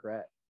don't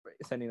regret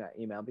sending that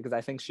email, because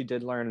I think she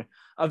did learn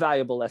a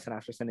valuable lesson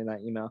after sending that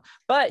email.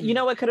 But you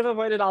know what could have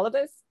avoided all of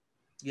this?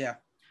 Yeah.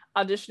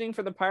 Auditioning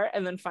for the part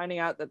and then finding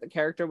out that the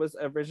character was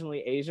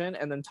originally Asian,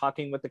 and then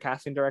talking with the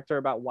casting director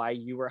about why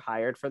you were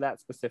hired for that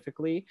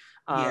specifically,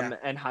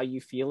 and how you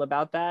feel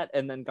about that,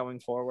 and then going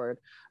forward.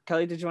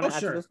 Kelly, did you want to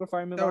add to this before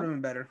I move on? That would have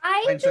been better.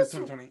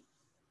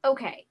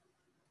 Okay.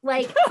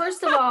 Like,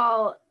 first of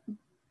all,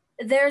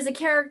 there's a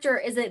character,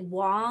 is it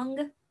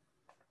Wong?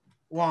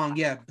 Wong,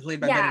 yeah, played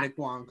by Benedict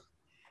Wong.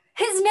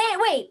 His name,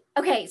 wait,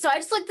 okay, so I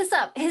just looked this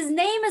up. His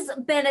name is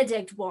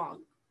Benedict Wong.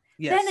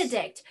 Yes.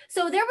 Benedict.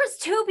 So there was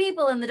 2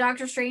 people in the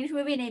Doctor Strange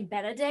movie named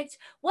Benedict.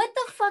 What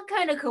the fuck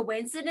kind of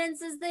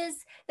coincidence is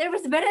this? There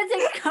was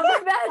Benedict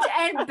Cumberbatch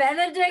and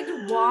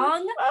Benedict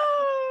Wong.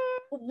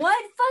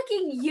 What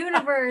fucking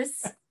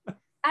universe?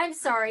 I'm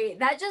sorry.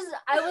 That just,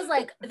 I was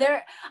like, I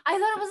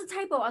thought it was a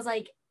typo. I was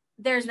like,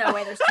 there's no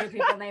way there's 2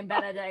 people named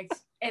Benedict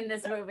in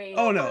this movie.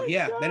 Oh no,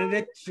 yeah,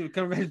 Benedict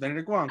Cumberbatch,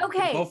 Benedict Wong.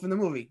 Okay, both in the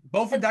movie,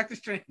 both in Doctor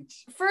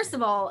Strange. First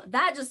of all,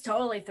 that just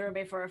totally threw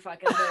me for a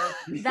fucking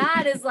loop.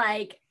 That is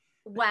like,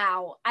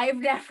 wow, I've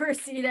never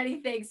seen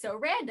anything so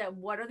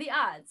random. What are the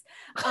odds?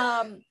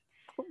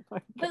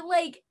 But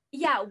like,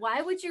 yeah,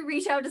 why would you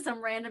reach out to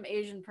some random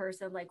Asian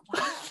person? Like,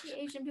 why are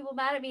the Asian people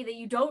mad at me that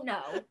you don't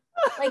know?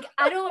 Like,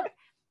 I don't.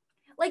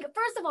 Like,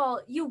 first of all,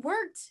 you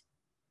worked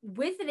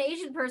with an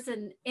Asian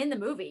person in the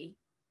movie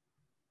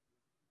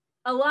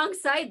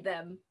alongside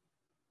them.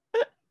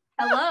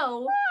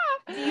 Hello?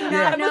 Do you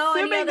not know I'm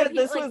assuming that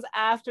this like, was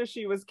after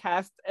she was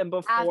cast and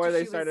before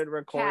they started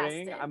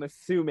recording. Casted. I'm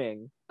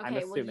assuming.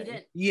 Okay, well, you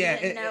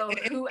didn't know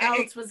who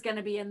else was going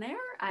to be in there.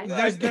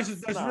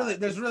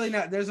 There's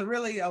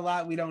really a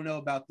lot we don't know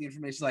about the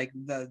information, like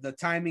the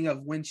timing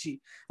of when she,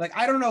 like,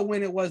 I don't know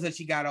when it was that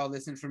she got all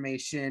this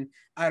information.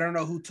 I don't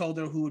know who told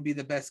her who would be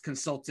the best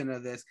consultant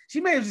of this. She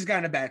may have just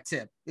gotten a bad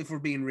tip, if we're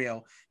being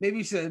real.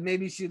 Maybe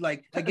she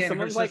like, again,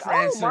 someone's like,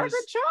 oh,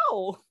 Margaret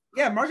Cho.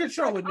 Yeah, Margaret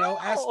Cho would know.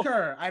 Ask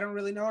her. I don't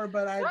really know her,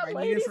 but I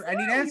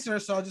need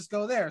answers, so I'll just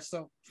go there.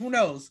 So who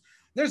knows?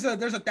 There's a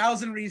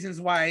 1,000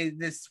 reasons why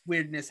this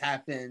weirdness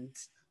happened.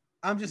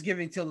 I'm just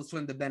giving Tilda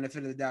Swinton the benefit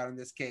of the doubt in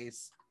this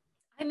case.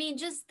 I mean,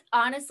 just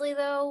honestly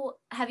though,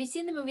 have you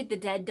seen the movie The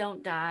Dead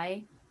Don't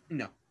Die?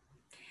 No.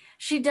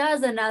 She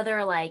does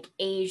another like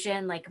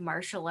Asian, like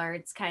martial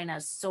arts kind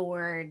of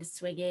sword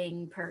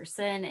swinging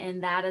person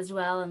in that as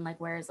well, and like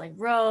wears like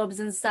robes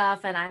and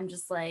stuff. And I'm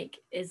just like,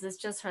 is this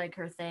just like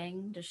her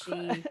thing? Does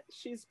she?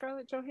 She's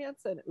Scarlett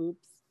Johansson.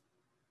 Oops.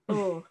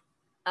 Oh,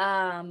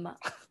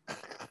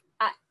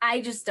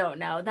 I just don't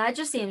know. That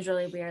just seems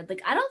really weird.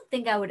 Like, I don't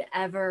think I would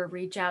ever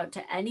reach out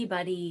to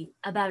anybody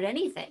about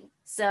anything.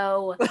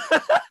 So.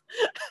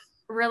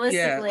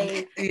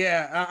 Realistically,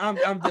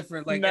 I'm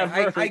different. Like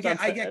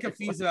I get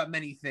confused about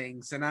many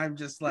things, and I'm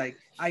just like,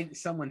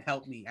 someone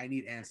help me. I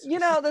need answers. You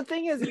know, the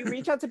thing is, you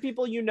reach out to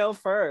people you know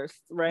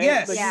first, right?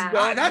 Yes,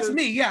 like, that's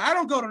me. Yeah, I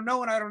don't go to no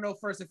one I don't know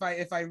first if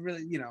I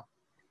really, you know.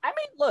 I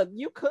mean, look,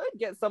 you could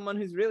get someone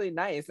who's really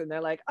nice, and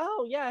they're like,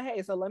 oh yeah,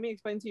 hey, so let me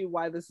explain to you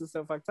why this is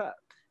so fucked up.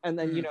 And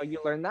then, you know,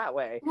 you learn that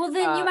way. Well,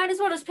 then you might as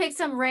well just pick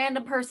some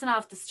random person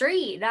off the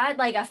street, not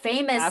like a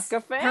famous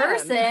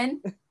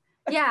person.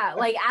 Yeah,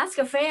 like ask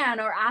a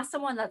fan or ask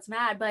someone that's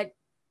mad. But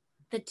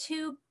the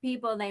 2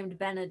 people named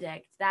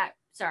Benedict, that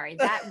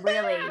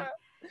really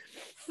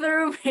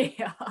threw me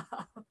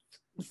off.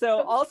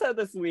 So also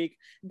this week,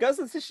 Ghost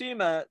of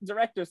Tsushima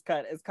Director's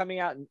Cut is coming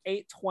out in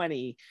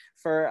 8/20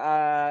 for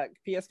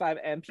PS5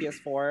 and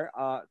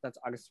PS4. That's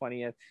August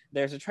 20th.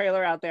 There's a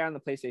trailer out there on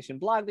the PlayStation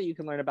blog that you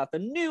can learn about the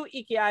new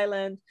Iki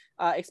Island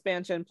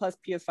expansion, plus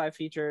PS5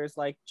 features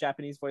like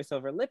Japanese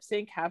voiceover lip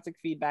sync, haptic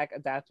feedback,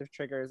 adaptive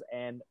triggers,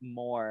 and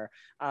more.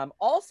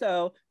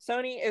 Also,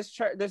 Sony is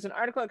there's an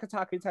article at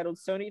Kotaku titled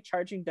 "Sony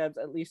Charging Devs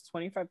at least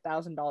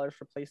 $25,000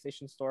 for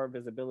PlayStation Store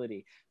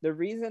visibility."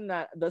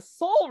 The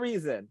sole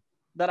reason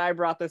that I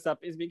brought this up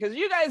is because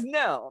you guys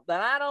know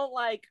that I don't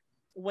like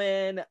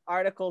when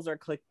articles are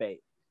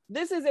clickbait.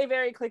 This is a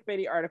very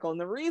clickbaity article, and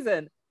the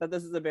reason that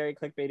this is a very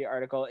clickbaity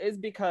article is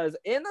because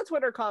in the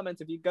Twitter comments,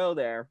 if you go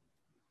there,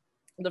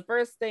 the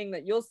first thing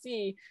that you'll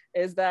see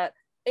is that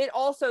it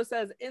also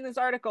says in this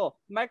article,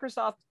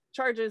 Microsoft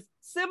charges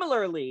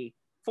similarly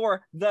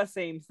for the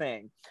same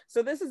thing.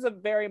 So this is a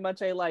very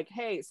much a like,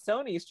 hey,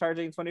 Sony's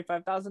charging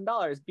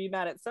 $25,000, be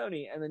mad at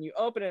Sony. And then you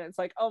open it and it's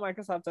like, oh,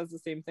 Microsoft does the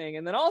same thing.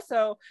 And then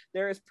also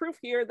there is proof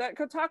here that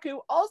Kotaku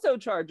also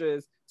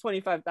charges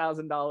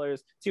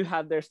 $25,000 to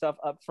have their stuff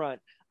up front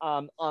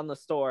on the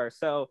store.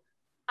 So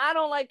I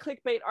don't like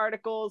clickbait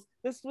articles.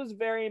 This was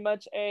very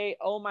much a,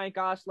 oh my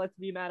gosh, let's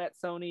be mad at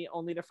Sony,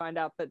 only to find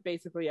out that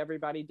basically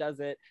everybody does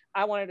it.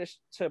 I wanted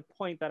to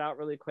point that out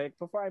really quick.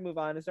 Before I move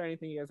on, is there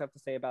anything you guys have to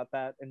say about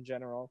that in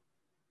general?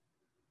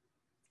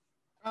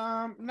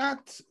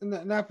 Not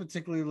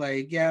particularly.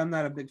 Like, yeah, I'm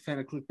not a big fan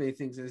of clickbait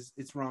things.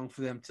 It's wrong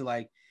for them to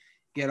like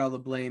get all the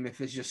blame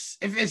if it's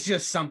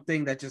just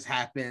something that just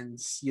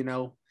happens, you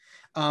know.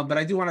 But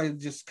I do want to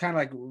just kind of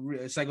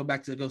like cycle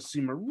back to the Ghost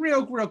of Tsushima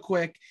real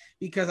quick,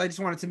 because I just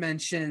wanted to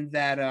mention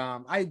that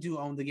I do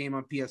own the game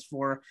on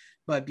PS4,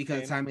 but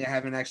because of timing, I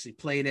haven't actually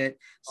played it.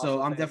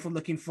 So I'm definitely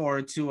looking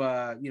forward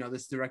to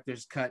this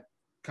director's cut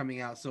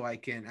coming out so I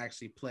can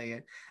actually play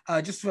it.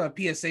 Just for a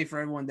PSA for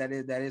everyone that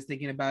is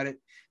thinking about it,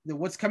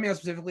 what's coming out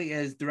specifically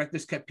is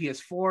director's cut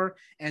PS4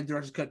 and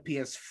director's cut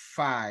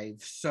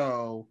PS5.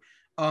 So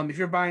If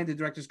you're buying the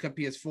Director's Cut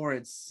PS4,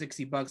 it's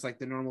 $60 like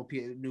the normal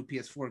new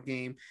PS4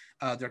 game.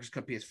 Director's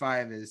Cut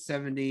PS5 is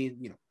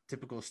 $70,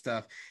 typical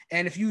stuff.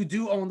 And if you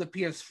do own the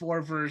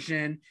PS4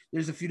 version,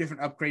 there's a few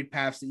different upgrade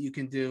paths that you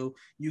can do.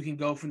 You can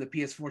go from the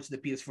PS4 to the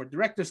PS4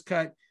 Director's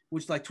Cut,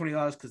 which is like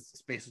 $20 because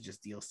it's basically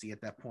just DLC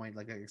at that point,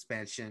 like an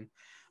expansion.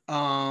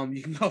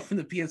 You can go from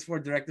the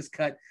PS4 Director's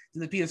Cut to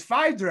the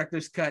PS5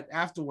 Director's Cut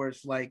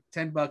afterwards for like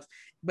 $10.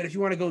 But if you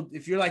want to go,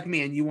 if you're like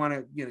me and you want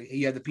to,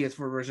 you have the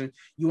PS4 version,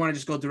 you want to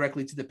just go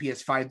directly to the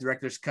PS5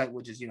 Director's Cut,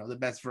 which is, the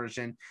best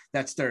version,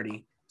 that's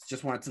 $30.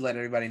 Just wanted to let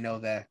everybody know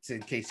that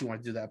in case you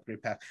want to do the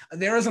upgrade path.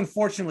 There is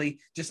unfortunately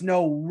just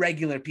no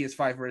regular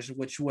PS5 version,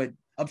 which would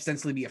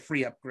ostensibly be a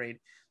free upgrade.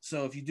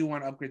 So if you do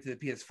want to upgrade to the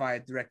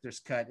PS5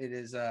 Director's Cut, it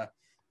is a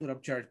little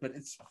upcharge. But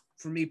it's,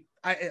 for me,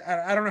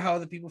 I don't know how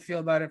other people feel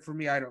about it. For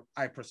me, I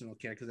personally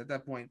don't care, because at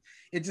that point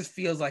it just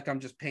feels like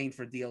I'm just paying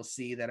for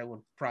DLC that I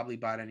would probably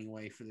buy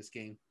anyway for this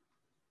game.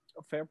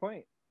 A fair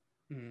point.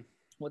 Mm-hmm.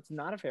 What's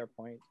not a fair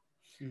point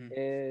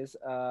is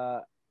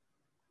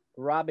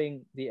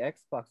robbing the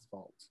Xbox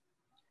vault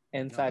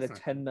inside a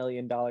 $10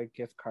 million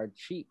gift card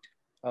cheat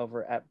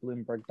over at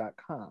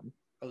Bloomberg.com.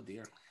 Oh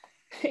dear.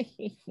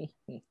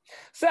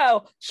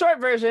 So, short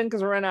version,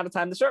 because we're running out of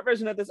time, the short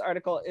version of this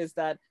article is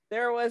that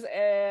there was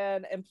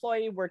an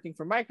employee working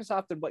for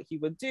Microsoft, and what he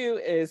would do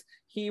is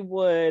he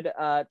would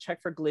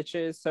check for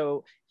glitches.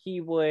 So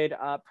he would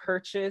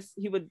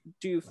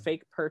do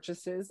fake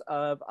purchases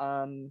of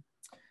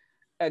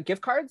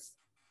gift cards,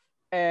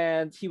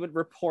 and he would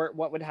report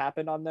what would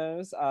happen on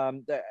those.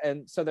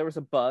 And so there was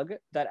a bug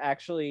that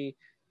actually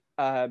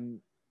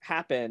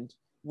happened,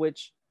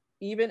 which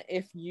even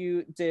if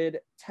you did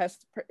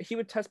he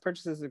would test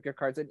purchases of gift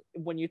cards, and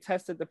when you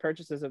tested the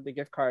purchases of the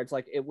gift cards,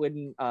 like it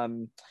wouldn't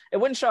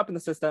show up in the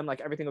system, like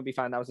everything would be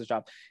fine. That was his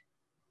job.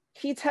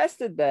 He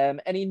tested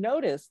them, and he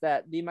noticed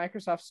that the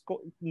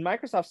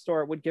Microsoft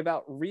Store would give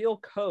out real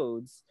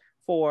codes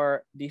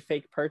for the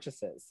fake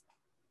purchases.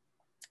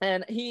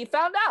 And he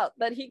found out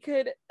that he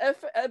could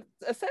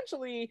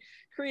essentially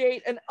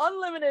create an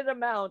unlimited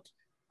amount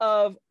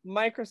of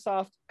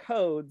Microsoft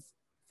codes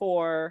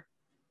for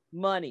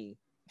money.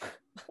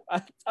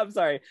 I'm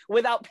sorry,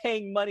 without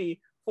paying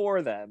money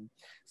for them.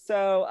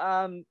 So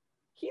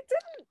he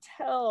didn't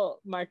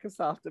tell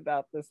Microsoft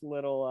about this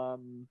little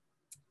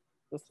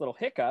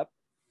hiccup,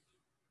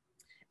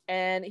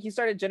 and he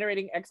started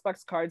generating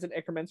Xbox cards in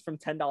increments from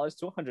 $10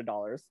 to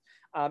 $100,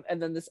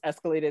 and then this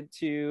escalated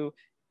to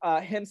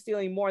him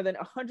stealing more than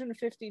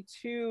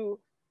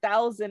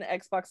 152,000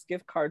 Xbox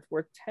gift cards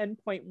worth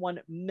 $10.1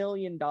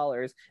 million.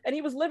 And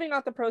he was living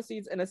off the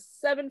proceeds in a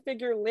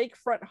 7-figure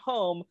lakefront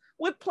home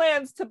with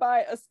plans to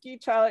buy a ski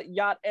chalet,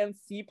 yacht, and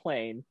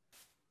seaplane.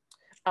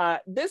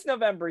 This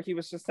November, he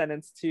was just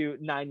sentenced to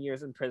 9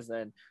 years in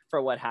prison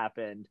for what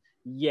happened.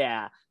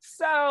 Yeah.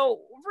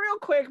 So real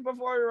quick,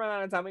 before we run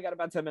out of time, we got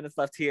about 10 minutes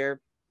left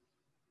here.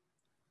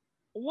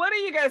 What do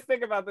you guys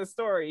think about this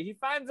story? He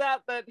finds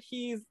out that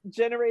he's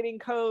generating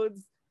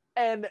codes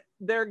and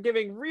they're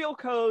giving real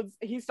codes.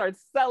 He starts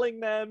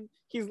selling them.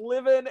 He's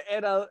living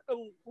in a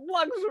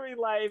luxury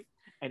life,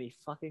 and he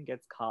fucking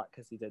gets caught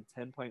because he did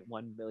 $10.1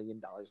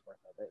 million worth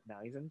of it.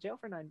 Now he's in jail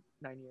for nine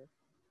years.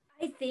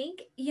 I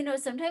think,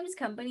 sometimes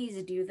companies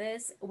do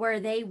this where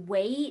they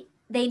wait.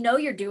 They know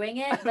you're doing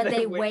it, but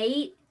they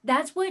wait.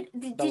 That's what,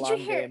 did you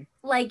hear? Game.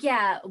 Like,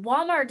 yeah,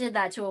 Walmart did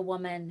that to a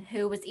woman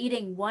who was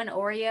eating one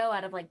Oreo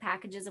out of like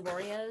packages of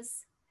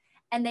Oreos.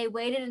 And they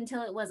waited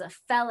until it was a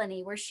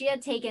felony where she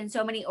had taken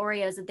so many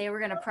Oreos that they were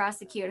going to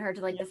prosecute her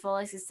to like the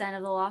fullest extent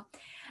of the law.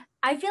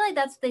 I feel like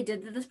that's what they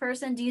did to this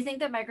person. Do you think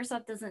that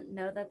Microsoft doesn't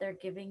know that they're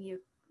giving you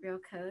real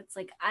codes?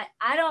 Like,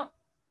 I don't,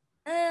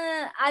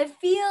 I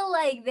feel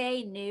like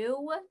they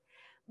knew,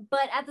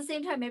 but at the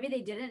same time, maybe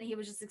they didn't. He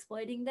was just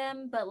exploiting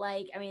them. But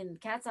like, I mean,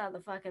 cat's out of the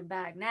fucking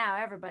bag now.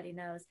 Everybody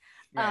knows.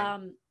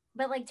 Right.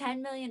 But like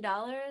 $10 million,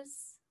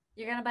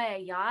 you're gonna buy a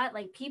yacht.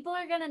 Like, people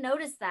are gonna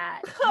notice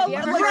that. Have you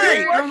ever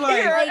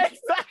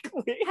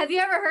exactly. Have you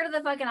ever heard of the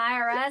fucking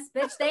IRS,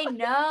 bitch? They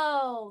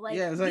know. Like,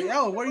 yeah, it's like,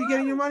 oh, where are you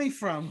getting your money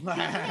from?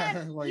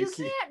 You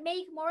can't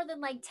make more than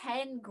like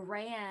 10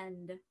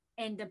 grand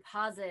in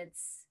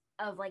deposits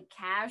of like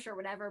cash or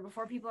whatever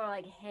before people are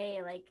like,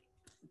 hey, like,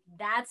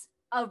 that's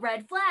a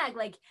red flag.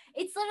 Like,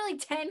 it's literally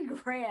 10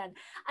 grand.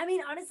 I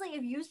mean, honestly,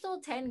 if you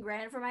stole 10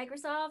 grand from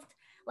Microsoft,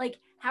 like,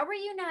 how are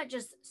you not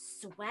just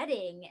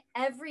sweating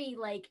every,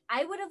 like,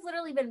 I would have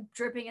literally been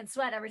dripping in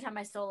sweat every time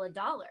I stole $1.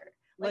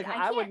 Like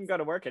I wouldn't go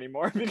to work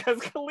anymore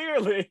because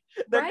clearly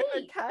they're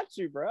gonna catch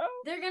you, bro.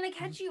 They're gonna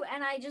catch you.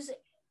 And I just,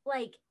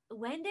 like,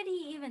 when did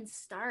he even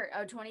start?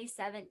 Oh,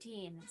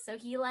 2017. So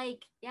he,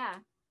 like, yeah,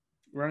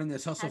 running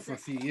this hustle for a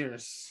few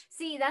years.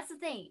 See, that's the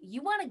thing.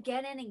 You want to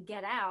get in and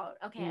get out.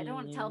 Okay, I don't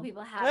want to tell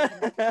people how to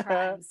commit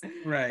crimes.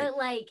 Right. But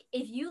like,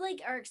 if you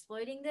like are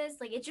exploiting this,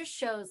 like, it just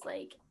shows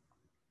like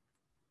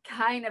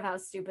kind of how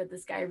stupid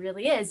this guy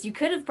really is. You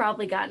could have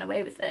probably gotten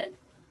away with it.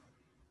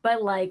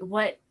 But like,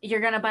 what, you're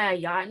gonna buy a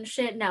yacht and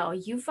shit? No,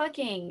 you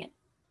fucking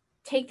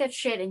take that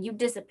shit and you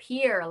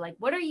disappear. Like,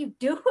 what are you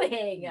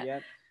doing?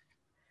 Yep.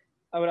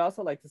 I would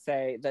also like to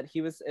say that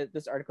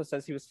this article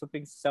says he was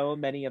flipping so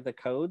many of the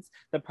codes.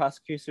 The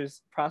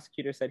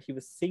prosecutor said he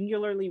was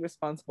singularly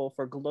responsible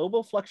for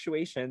global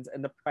fluctuations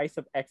in the price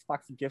of Xbox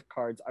gift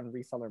cards on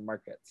reseller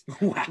markets.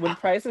 Wow. When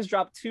prices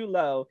dropped too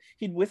low,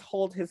 he'd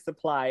withhold his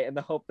supply in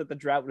the hope that the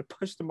drought would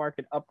push the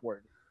market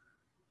upward.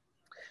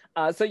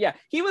 So yeah,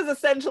 he was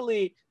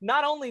essentially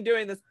not only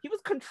doing this, he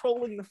was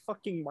controlling the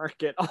fucking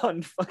market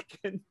on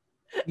fucking.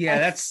 Yeah,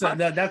 that's like,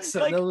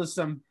 those are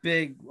some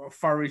big,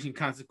 far-reaching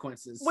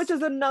consequences. Which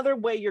is another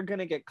way you're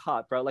gonna get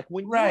caught, bro. Like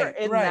when you're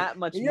in that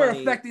much money, you're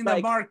affecting the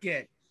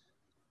market,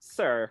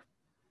 sir.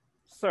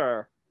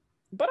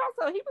 But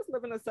also, he was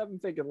living a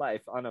 7-figure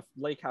life on a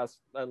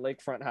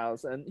lakefront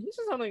house, and he's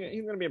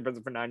gonna be in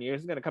prison for 9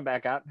 years. He's gonna come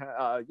back out,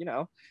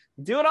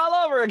 do it all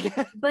over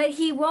again. But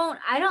he won't.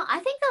 I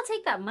think they'll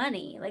take that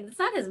money. Like it's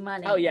not his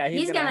money. Oh yeah,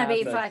 he's gonna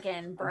be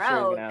fucking broke. I'm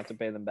sure he's gonna have to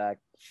pay them back.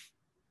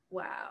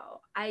 Wow,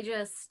 I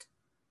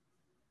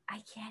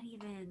can't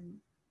even.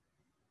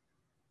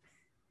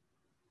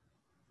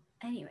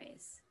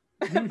 Anyways.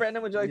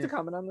 Brandon, would you like to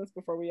comment on this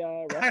before we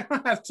wrap? I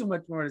don't have too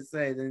much more to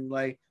say than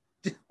like,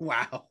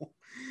 wow.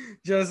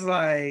 Just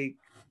like,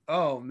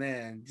 oh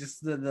man,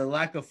 just the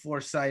lack of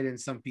foresight in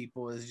some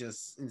people is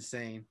just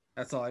insane.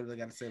 That's all I really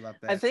got to say about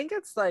that. I think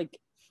it's like,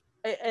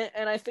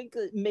 and I think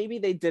maybe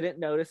they didn't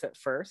notice at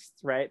first,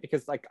 right?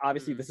 Because like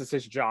obviously this is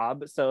his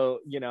job, so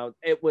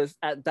it was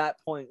at that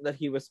point that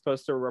he was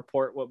supposed to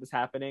report what was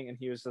happening, and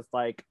he was just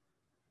like,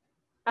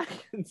 I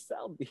can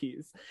sell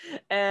these,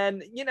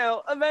 and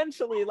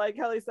eventually, like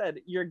Kelly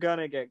said, you're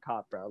gonna get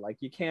caught, bro. Like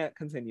you can't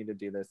continue to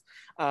do this.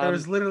 There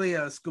was literally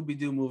a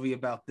Scooby-Doo movie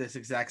about this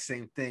exact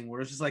same thing,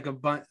 where it's just like a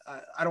bunch.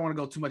 I don't want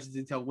to go too much into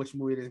detail which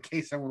movie it is in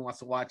case everyone wants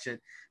to watch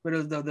it, but it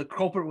was the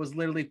culprit was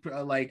literally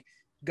like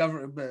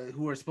government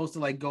who were supposed to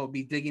like go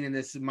be digging in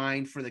this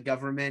mine for the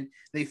government.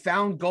 They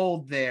found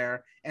gold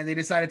there, and they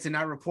decided to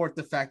not report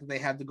the fact that they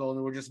had the gold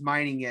and were just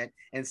mining it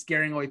and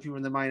scaring away people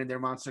in the mine in their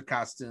monster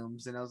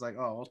costumes. And I was like,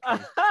 oh,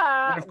 okay.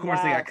 And of course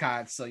they got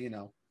caught. So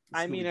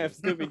I mean, if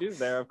Scooby-Doo's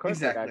there, of course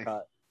they got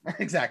caught.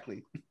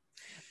 Exactly.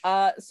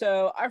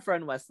 So our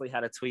friend Wesley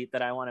had a tweet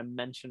that I want to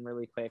mention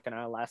really quick in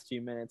our last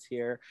few minutes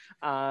here.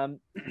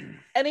 And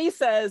he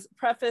says,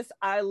 preface,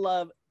 I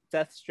love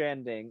Death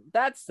Stranding.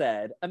 That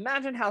said,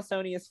 imagine how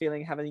Sony is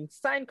feeling having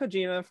signed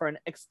Kojima for an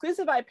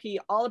exclusive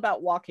IP all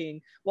about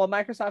walking, while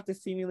Microsoft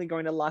is seemingly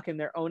going to lock in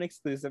their own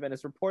exclusive and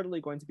is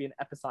reportedly going to be an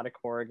episodic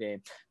horror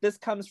game. This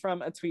comes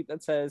from a tweet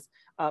that says,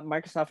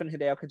 Microsoft and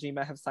Hideo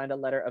Kojima have signed a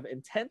letter of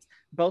intent.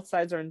 Both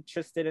sides are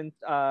interested in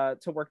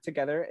to work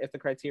together if the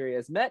criteria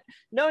is met.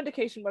 No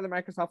indication whether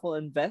Microsoft will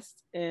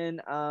invest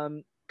in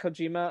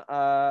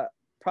Kojima.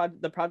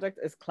 The project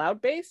is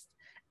cloud-based,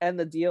 and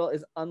the deal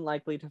is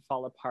unlikely to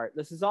fall apart.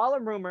 This is all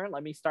a rumor.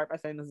 Let me start by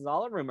saying this is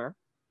all a rumor.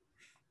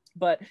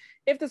 But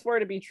if this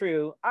were to be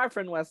true, our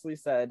friend Wesley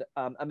said,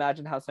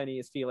 imagine how Sony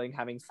is feeling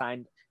having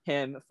signed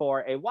him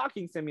for a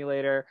walking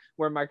simulator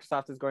where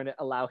Microsoft is going to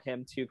allow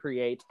him to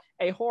create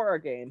a horror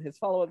game. His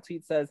follow-up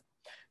tweet says,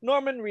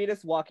 Norman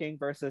Reedus walking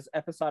versus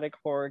episodic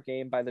horror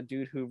game by the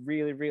dude who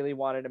really, really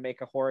wanted to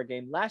make a horror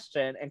game last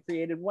gen and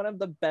created one of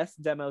the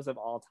best demos of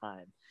all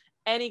time.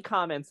 Any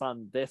comments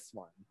on this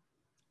one?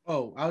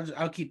 Oh,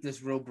 I'll keep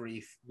this real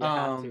brief.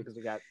 Because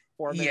we got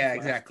 4 minutes. Yeah, left.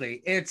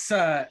 exactly.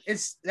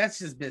 That's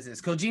just business.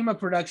 Kojima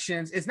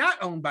Productions is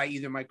not owned by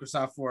either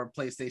Microsoft or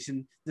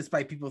PlayStation,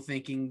 despite people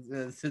thinking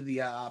to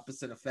the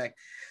opposite effect.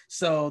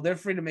 So they're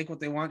free to make what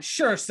they want.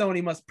 Sure,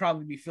 Sony must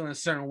probably be feeling a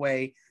certain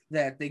way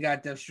that they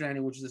got Death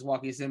Stranding, which is this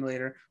walking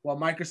simulator, while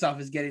Microsoft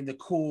is getting the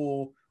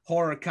cool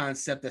horror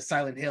concept that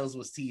Silent Hills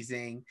was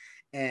teasing.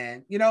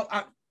 And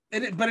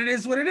but it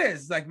is what it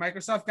is. Like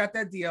Microsoft got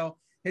that deal.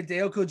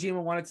 Hideo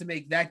Kojima wanted to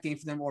make that game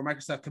for them, or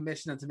Microsoft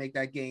commissioned them to make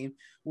that game,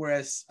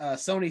 whereas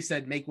Sony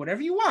said, make whatever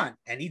you want,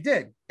 and he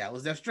did. That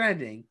was Death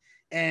Stranding.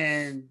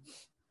 And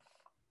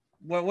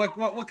what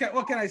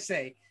can I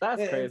say?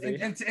 That's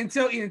crazy.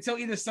 Until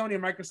either Sony or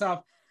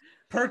Microsoft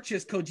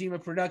purchase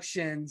Kojima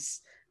Productions,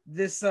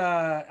 this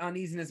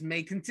uneasiness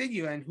may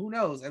continue, and who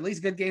knows? At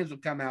least good games will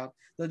come out.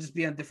 They'll just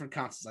be on different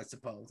consoles, I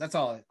suppose. That's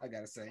all I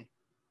gotta say.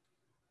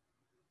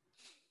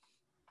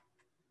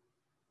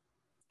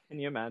 Can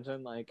you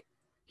imagine, like,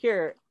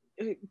 here,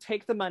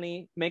 take the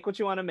money, make what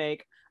you want to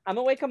make. I'm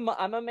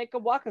gonna make a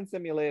walking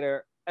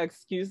simulator.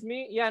 Excuse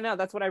me? Yeah, no,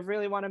 that's what I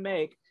really want to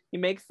make. He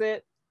makes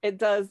it. It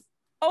does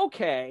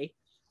okay,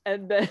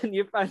 and then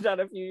you find out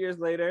a few years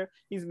later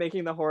he's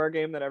making the horror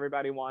game that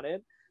everybody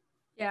wanted.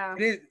 Yeah.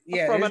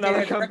 From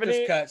another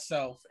company. Cut,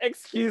 so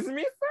excuse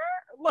me,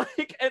 sir.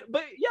 Like,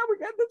 but yeah, we're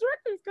getting the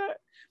director's cut.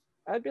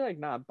 I'd be like,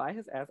 nah, buy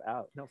his ass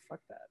out. No, fuck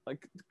that.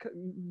 Like,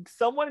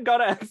 someone go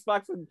to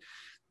Xbox and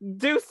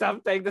do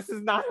something. This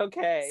is not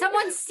okay.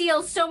 Someone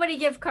steals so many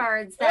gift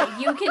cards that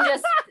you can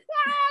just. Yes.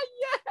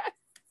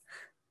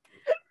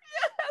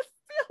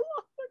 Steal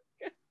all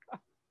the gift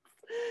cards.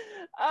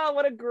 Oh,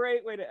 what a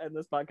great way to end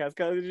this podcast.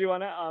 Kelly, did you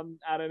want to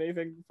add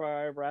anything before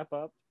I wrap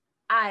up?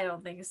 I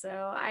don't think so.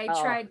 I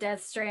tried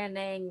Death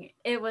Stranding.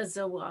 It was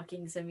a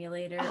walking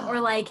simulator, or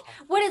like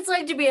what it's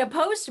like to be a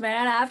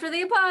postman after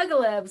the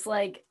apocalypse.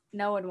 Like,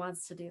 No one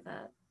wants to do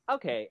that.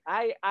 Okay,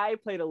 I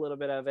played a little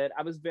bit of it.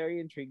 I was very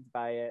intrigued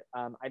by it.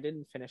 I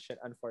didn't finish it,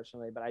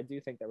 unfortunately, but I do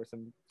think there were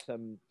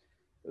some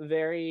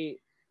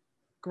very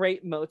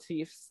great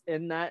motifs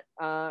in that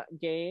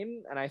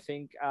game, and I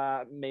think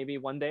maybe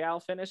one day I'll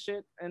finish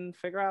it and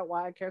figure out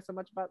why I care so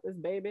much about this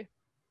baby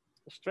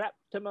strapped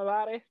to my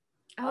body.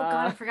 Oh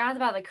god, I forgot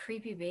about the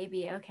creepy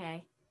baby.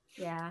 Okay,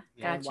 yeah,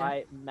 gotcha. And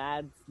why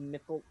Mads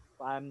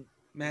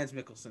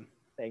Mikkelsen.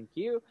 Thank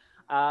you.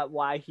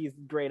 Why he's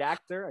a great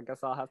actor, I guess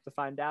I'll have to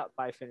find out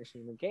by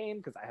finishing the game,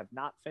 because I have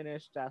not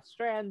finished Death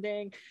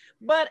Stranding.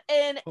 But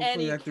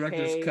hopefully that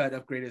director's cut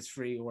upgrade is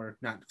free or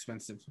not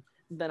expensive.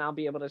 Then I'll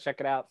be able to check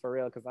it out for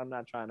real, because I'm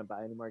not trying to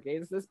buy any more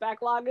games. This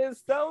backlog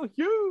is so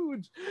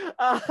huge.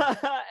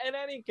 In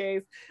any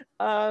case,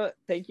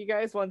 thank you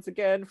guys once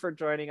again for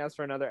joining us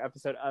for another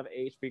episode of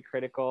HP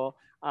Critical.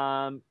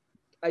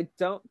 I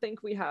don't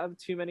think we have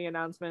too many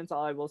announcements.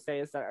 All I will say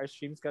is that our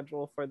stream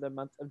schedule for the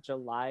month of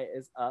July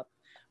is up.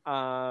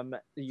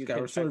 You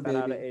can check that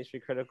out at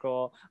HP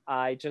Critical.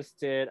 I just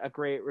did a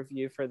great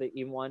review for the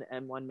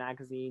E1N1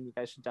 magazine. You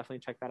guys should definitely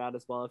check that out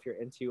as well if you're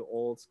into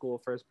old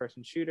school first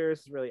person shooters.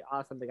 It's really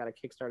awesome. They got a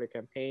Kickstarter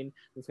campaign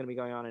that's going to be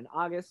going on in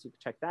August. You can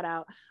check that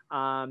out.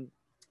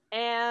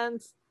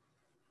 And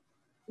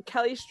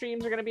Kelly's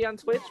streams are going to be on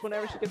Twitch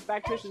whenever she gets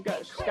back to it. She's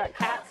got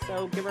cats,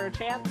 so give her a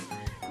chance.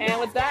 And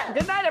with that,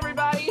 good night,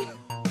 everybody.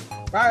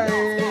 Bye.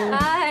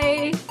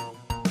 Bye.